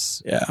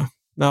 frees. Yeah.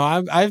 No,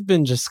 I've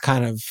been just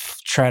kind of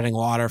treading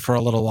water for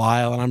a little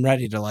while, and I'm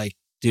ready to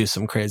do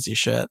some crazy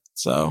shit.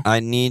 So I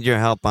need your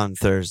help on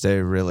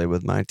Thursday, really,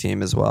 with my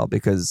team as well,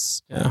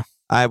 because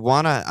I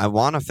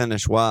wanna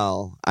finish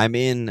well. I'm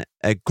in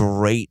a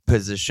great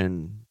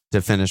position to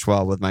finish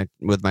well with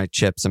my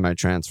chips and my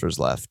transfers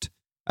left.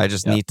 I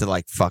just need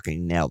to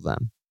fucking nail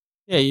them.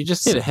 Yeah, you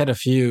just need to hit a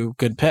few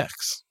good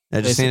picks.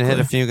 I just need to hit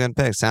a few good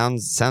picks.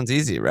 Sounds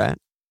easy, right?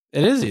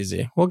 It is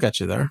easy. We'll get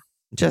you there.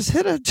 Just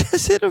hit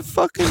a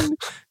fucking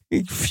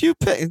few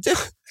picks.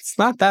 It's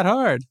not that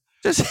hard.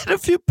 Just hit a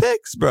few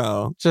picks,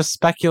 bro. Just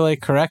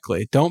speculate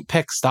correctly. Don't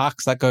pick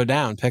stocks that go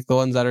down. Pick the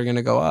ones that are going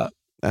to go up.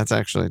 That's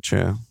actually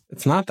true.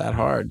 It's not that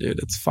hard, dude.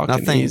 It's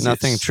fucking easy.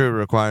 Nothing true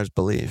requires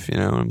belief. You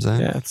know what I'm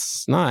saying? Yeah,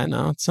 it's not.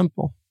 No, it's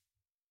simple.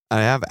 I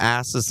have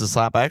asses to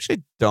slap. I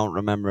actually don't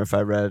remember if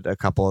I read a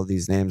couple of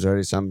these names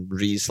already, so I'm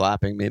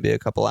re-slapping maybe a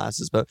couple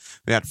asses. But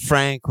we got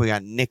Frank, we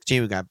got Nick G,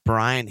 we got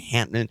Brian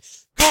Hampton.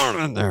 Go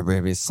on there,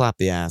 baby. Slap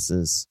the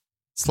asses.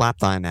 Slap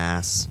thine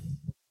ass.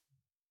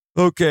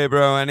 Okay,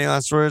 bro. Any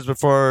last words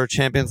before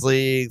Champions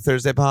League,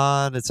 Thursday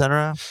pod,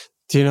 etc.?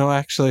 Do you know,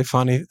 actually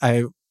funny,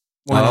 I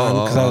went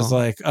on because I was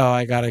like,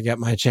 I got to get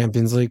my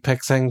Champions League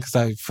picks in because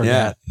I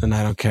forget and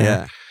I don't care.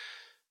 Yeah.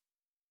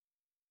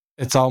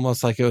 It's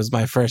almost like it was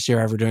my first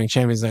year ever doing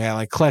Champions League.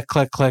 I click,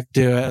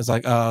 do it. I was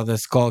like,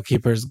 this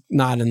goalkeeper's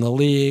not in the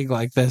league.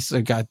 Like this,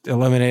 it got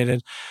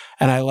eliminated.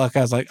 And I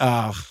was like,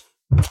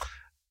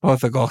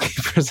 both the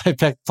goalkeepers I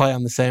picked play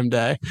on the same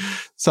day.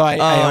 So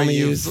I only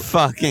used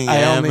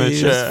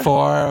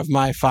 4 of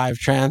my 5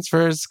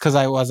 transfers because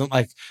I wasn't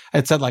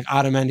it said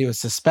Otamendi was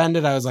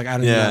suspended. I was like, I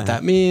don't know what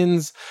that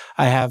means.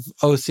 I have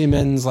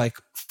Osimhen's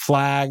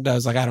flagged. I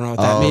was like, I don't know what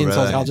that means. Really?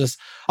 So I was like,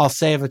 I'll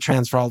save a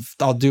transfer.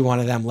 I'll do one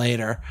of them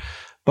later.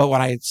 But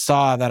when I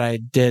saw that I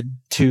did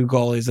 2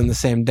 goalies in the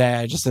same day,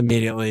 I just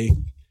immediately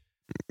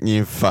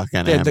you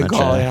fucking did amateur. The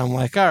goalie. And I'm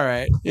like, all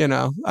right,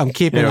 I'm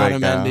keeping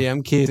Otamendi.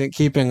 I'm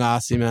keeping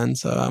Osimhen.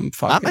 So I'm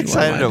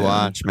excited to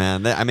watch,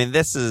 man. I mean,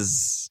 this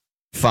is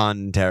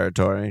fun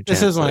territory.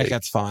 This is when it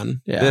gets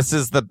fun. Yeah, this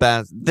is the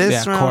best.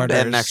 This round quarters.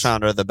 And next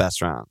round are the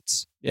best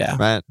rounds. Yeah,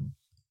 right.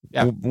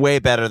 Yeah, way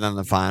better than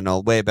the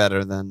final. Way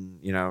better than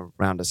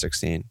round of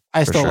 16.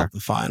 I still love the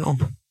final.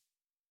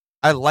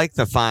 I like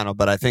the final,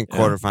 but I think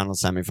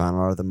quarterfinal, semifinal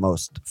are the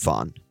most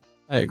fun.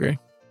 I agree.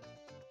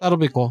 That'll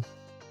be cool.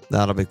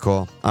 That'll be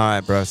cool. All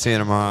right, bro. See you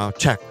tomorrow.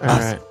 Check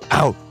us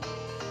out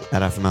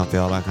at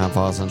FMLPL.com.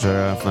 Follow us on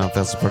Twitter.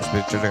 FMLPL supports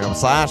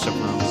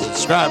Twitter.com/FML.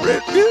 Subscribe,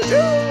 rate,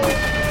 review.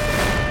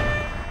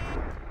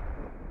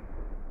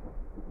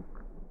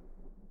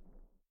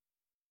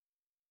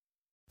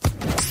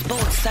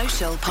 Sports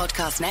Social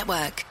Podcast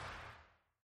Network.